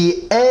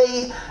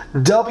 NBA,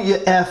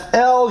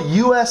 WFL,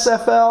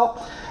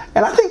 USFL.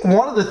 And I think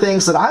one of the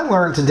things that I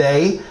learned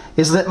today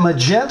is that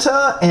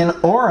magenta and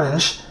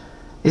orange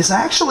is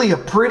actually a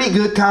pretty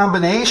good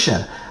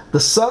combination. The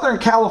Southern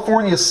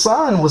California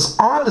Sun was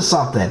onto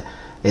something,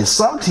 and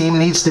some team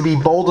needs to be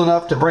bold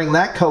enough to bring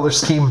that color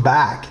scheme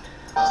back.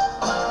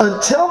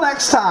 Until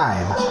next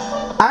time,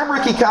 I'm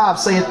Ricky Cobb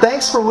saying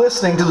thanks for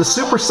listening to the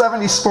Super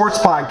 70 Sports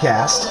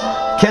Podcast.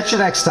 Catch you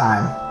next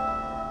time.